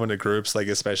predominant groups, like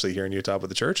especially here in Utah with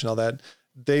the church and all that,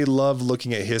 they love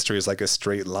looking at history as like a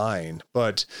straight line.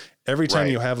 But every time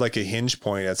you have like a hinge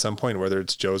point at some point, whether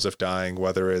it's Joseph dying,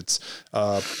 whether it's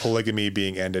polygamy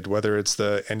being ended, whether it's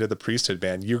the end of the priesthood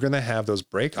ban, you're going to have those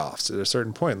breakoffs at a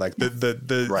certain point. Like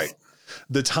the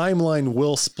timeline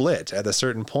will split at a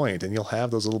certain point, and you'll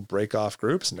have those little break off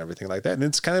groups and everything like that. And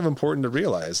it's kind of important to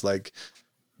realize, like,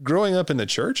 growing up in the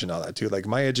church and all that too, like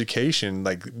my education,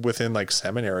 like within like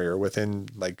seminary or within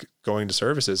like going to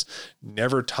services,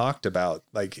 never talked about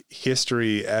like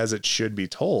history as it should be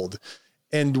told.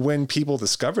 And when people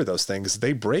discover those things,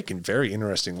 they break in very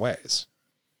interesting ways.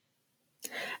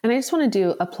 And I just want to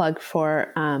do a plug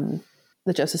for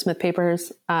the Joseph Smith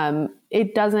papers.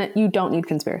 You don't need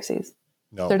conspiracies.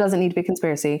 No, there doesn't need to be a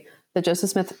conspiracy. The Joseph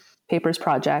Smith Papers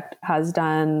Project has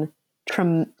done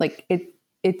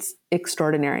it's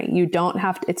extraordinary. You don't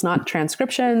have to, it's not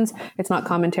transcriptions. It's not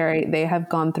commentary. They have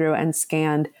gone through and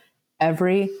scanned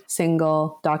every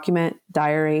single document,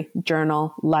 diary,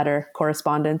 journal, letter,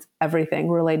 correspondence, everything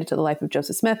related to the life of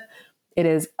Joseph Smith. It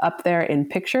is up there in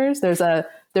pictures. There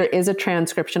is a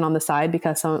transcription on the side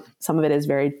because some of it is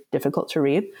very difficult to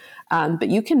read. But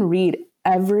you can read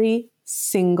every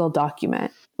single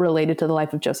document related to the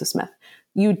life of Joseph Smith.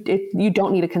 You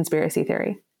don't need a conspiracy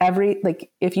theory.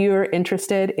 If you're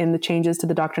interested in the changes to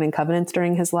the Doctrine and Covenants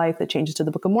during his life, the changes to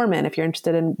the Book of Mormon, if you're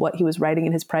interested in what he was writing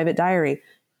in his private diary,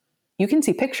 you can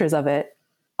see pictures of it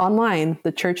online.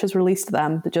 The church has released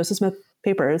them, the Joseph Smith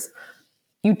papers.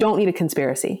 You don't need a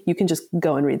conspiracy. You can just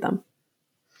go and read them.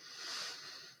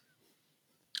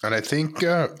 And I think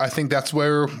that's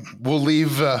where we'll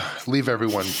leave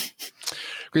everyone.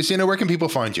 Christina, where can people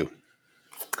find you?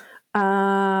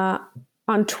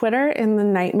 On Twitter, in the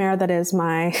nightmare that is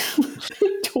my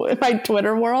my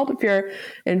Twitter world. If you're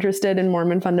interested in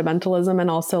Mormon fundamentalism and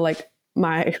also like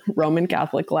my Roman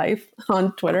Catholic life,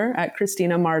 on Twitter at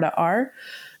Christina Marta R.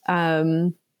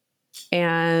 And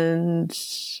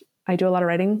I do a lot of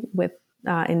writing with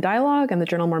in Dialogue and the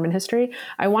Journal of Mormon History.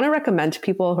 I want to recommend to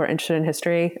people who are interested in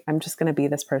history, I'm just going to be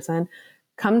this person,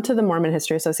 come to the Mormon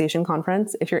History Association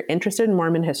conference. If you're interested in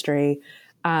Mormon history,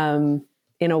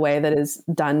 in a way that is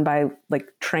done by like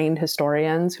trained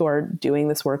historians who are doing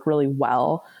this work really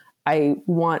well, I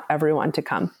want everyone to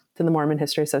come to the Mormon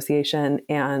History Association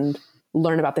and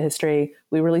learn about the history.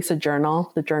 We release a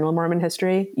journal, the Journal of Mormon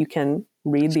History. You can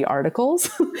read the articles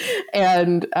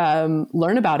and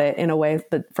learn about it in a way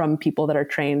that from people that are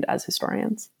trained as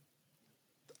historians.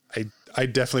 I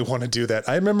definitely want to do that.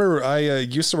 I remember I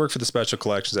used to work for the special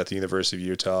collections at the University of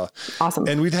Utah. Awesome.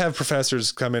 And we'd have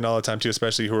professors come in all the time too,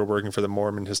 especially who were working for the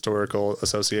Mormon Historical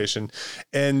Association.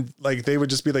 And like, they would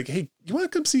just be like, hey, you want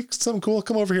to come see something cool?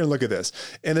 Come over here and look at this.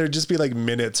 And there'd just be like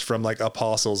minutes from like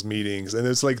apostles meetings. And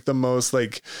it's like the most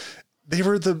like, they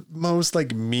were the most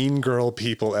like mean girl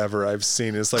people ever I've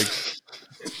seen. It's like,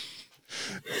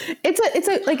 it's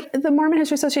a like the Mormon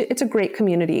History Association. It's a great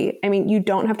community. I mean, you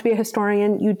don't have to be a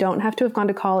historian. You don't have to have gone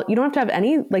to college. You don't have to have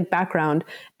any like background.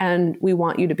 And we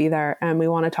want you to be there, and we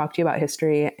want to talk to you about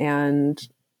history and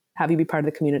have you be part of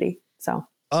the community. So,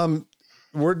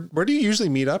 where do you usually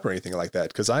meet up or anything like that?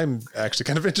 Because I'm actually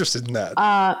kind of interested in that.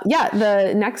 Yeah,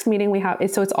 the next meeting we have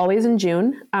is, so it's always in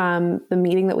June. The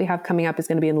meeting that we have coming up is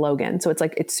going to be in Logan. So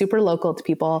it's super local to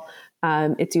people.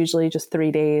 It's usually just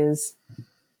 3 days.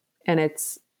 And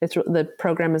it's the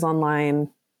program is online.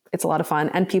 It's a lot of fun.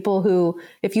 And people who,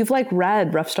 if you've like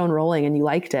read Rough Stone Rolling and you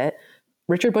liked it,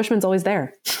 Richard Bushman's always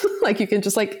there. Like you can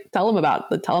just like tell him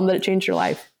that it changed your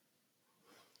life.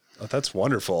 Oh, that's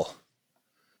wonderful.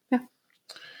 Yeah.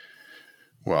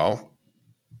 Well,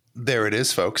 there it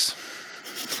is, folks.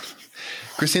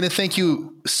 Christina, thank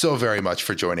you so very much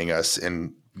for joining us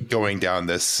and going down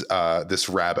this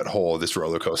rabbit hole, this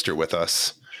roller coaster with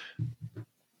us.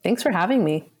 Thanks for having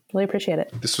me. Really appreciate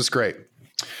it. This was great.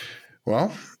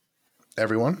 Well,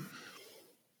 everyone,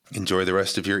 enjoy the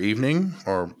rest of your evening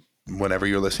or whenever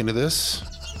you're listening to this.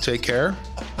 Take care.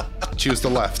 Choose the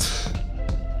left.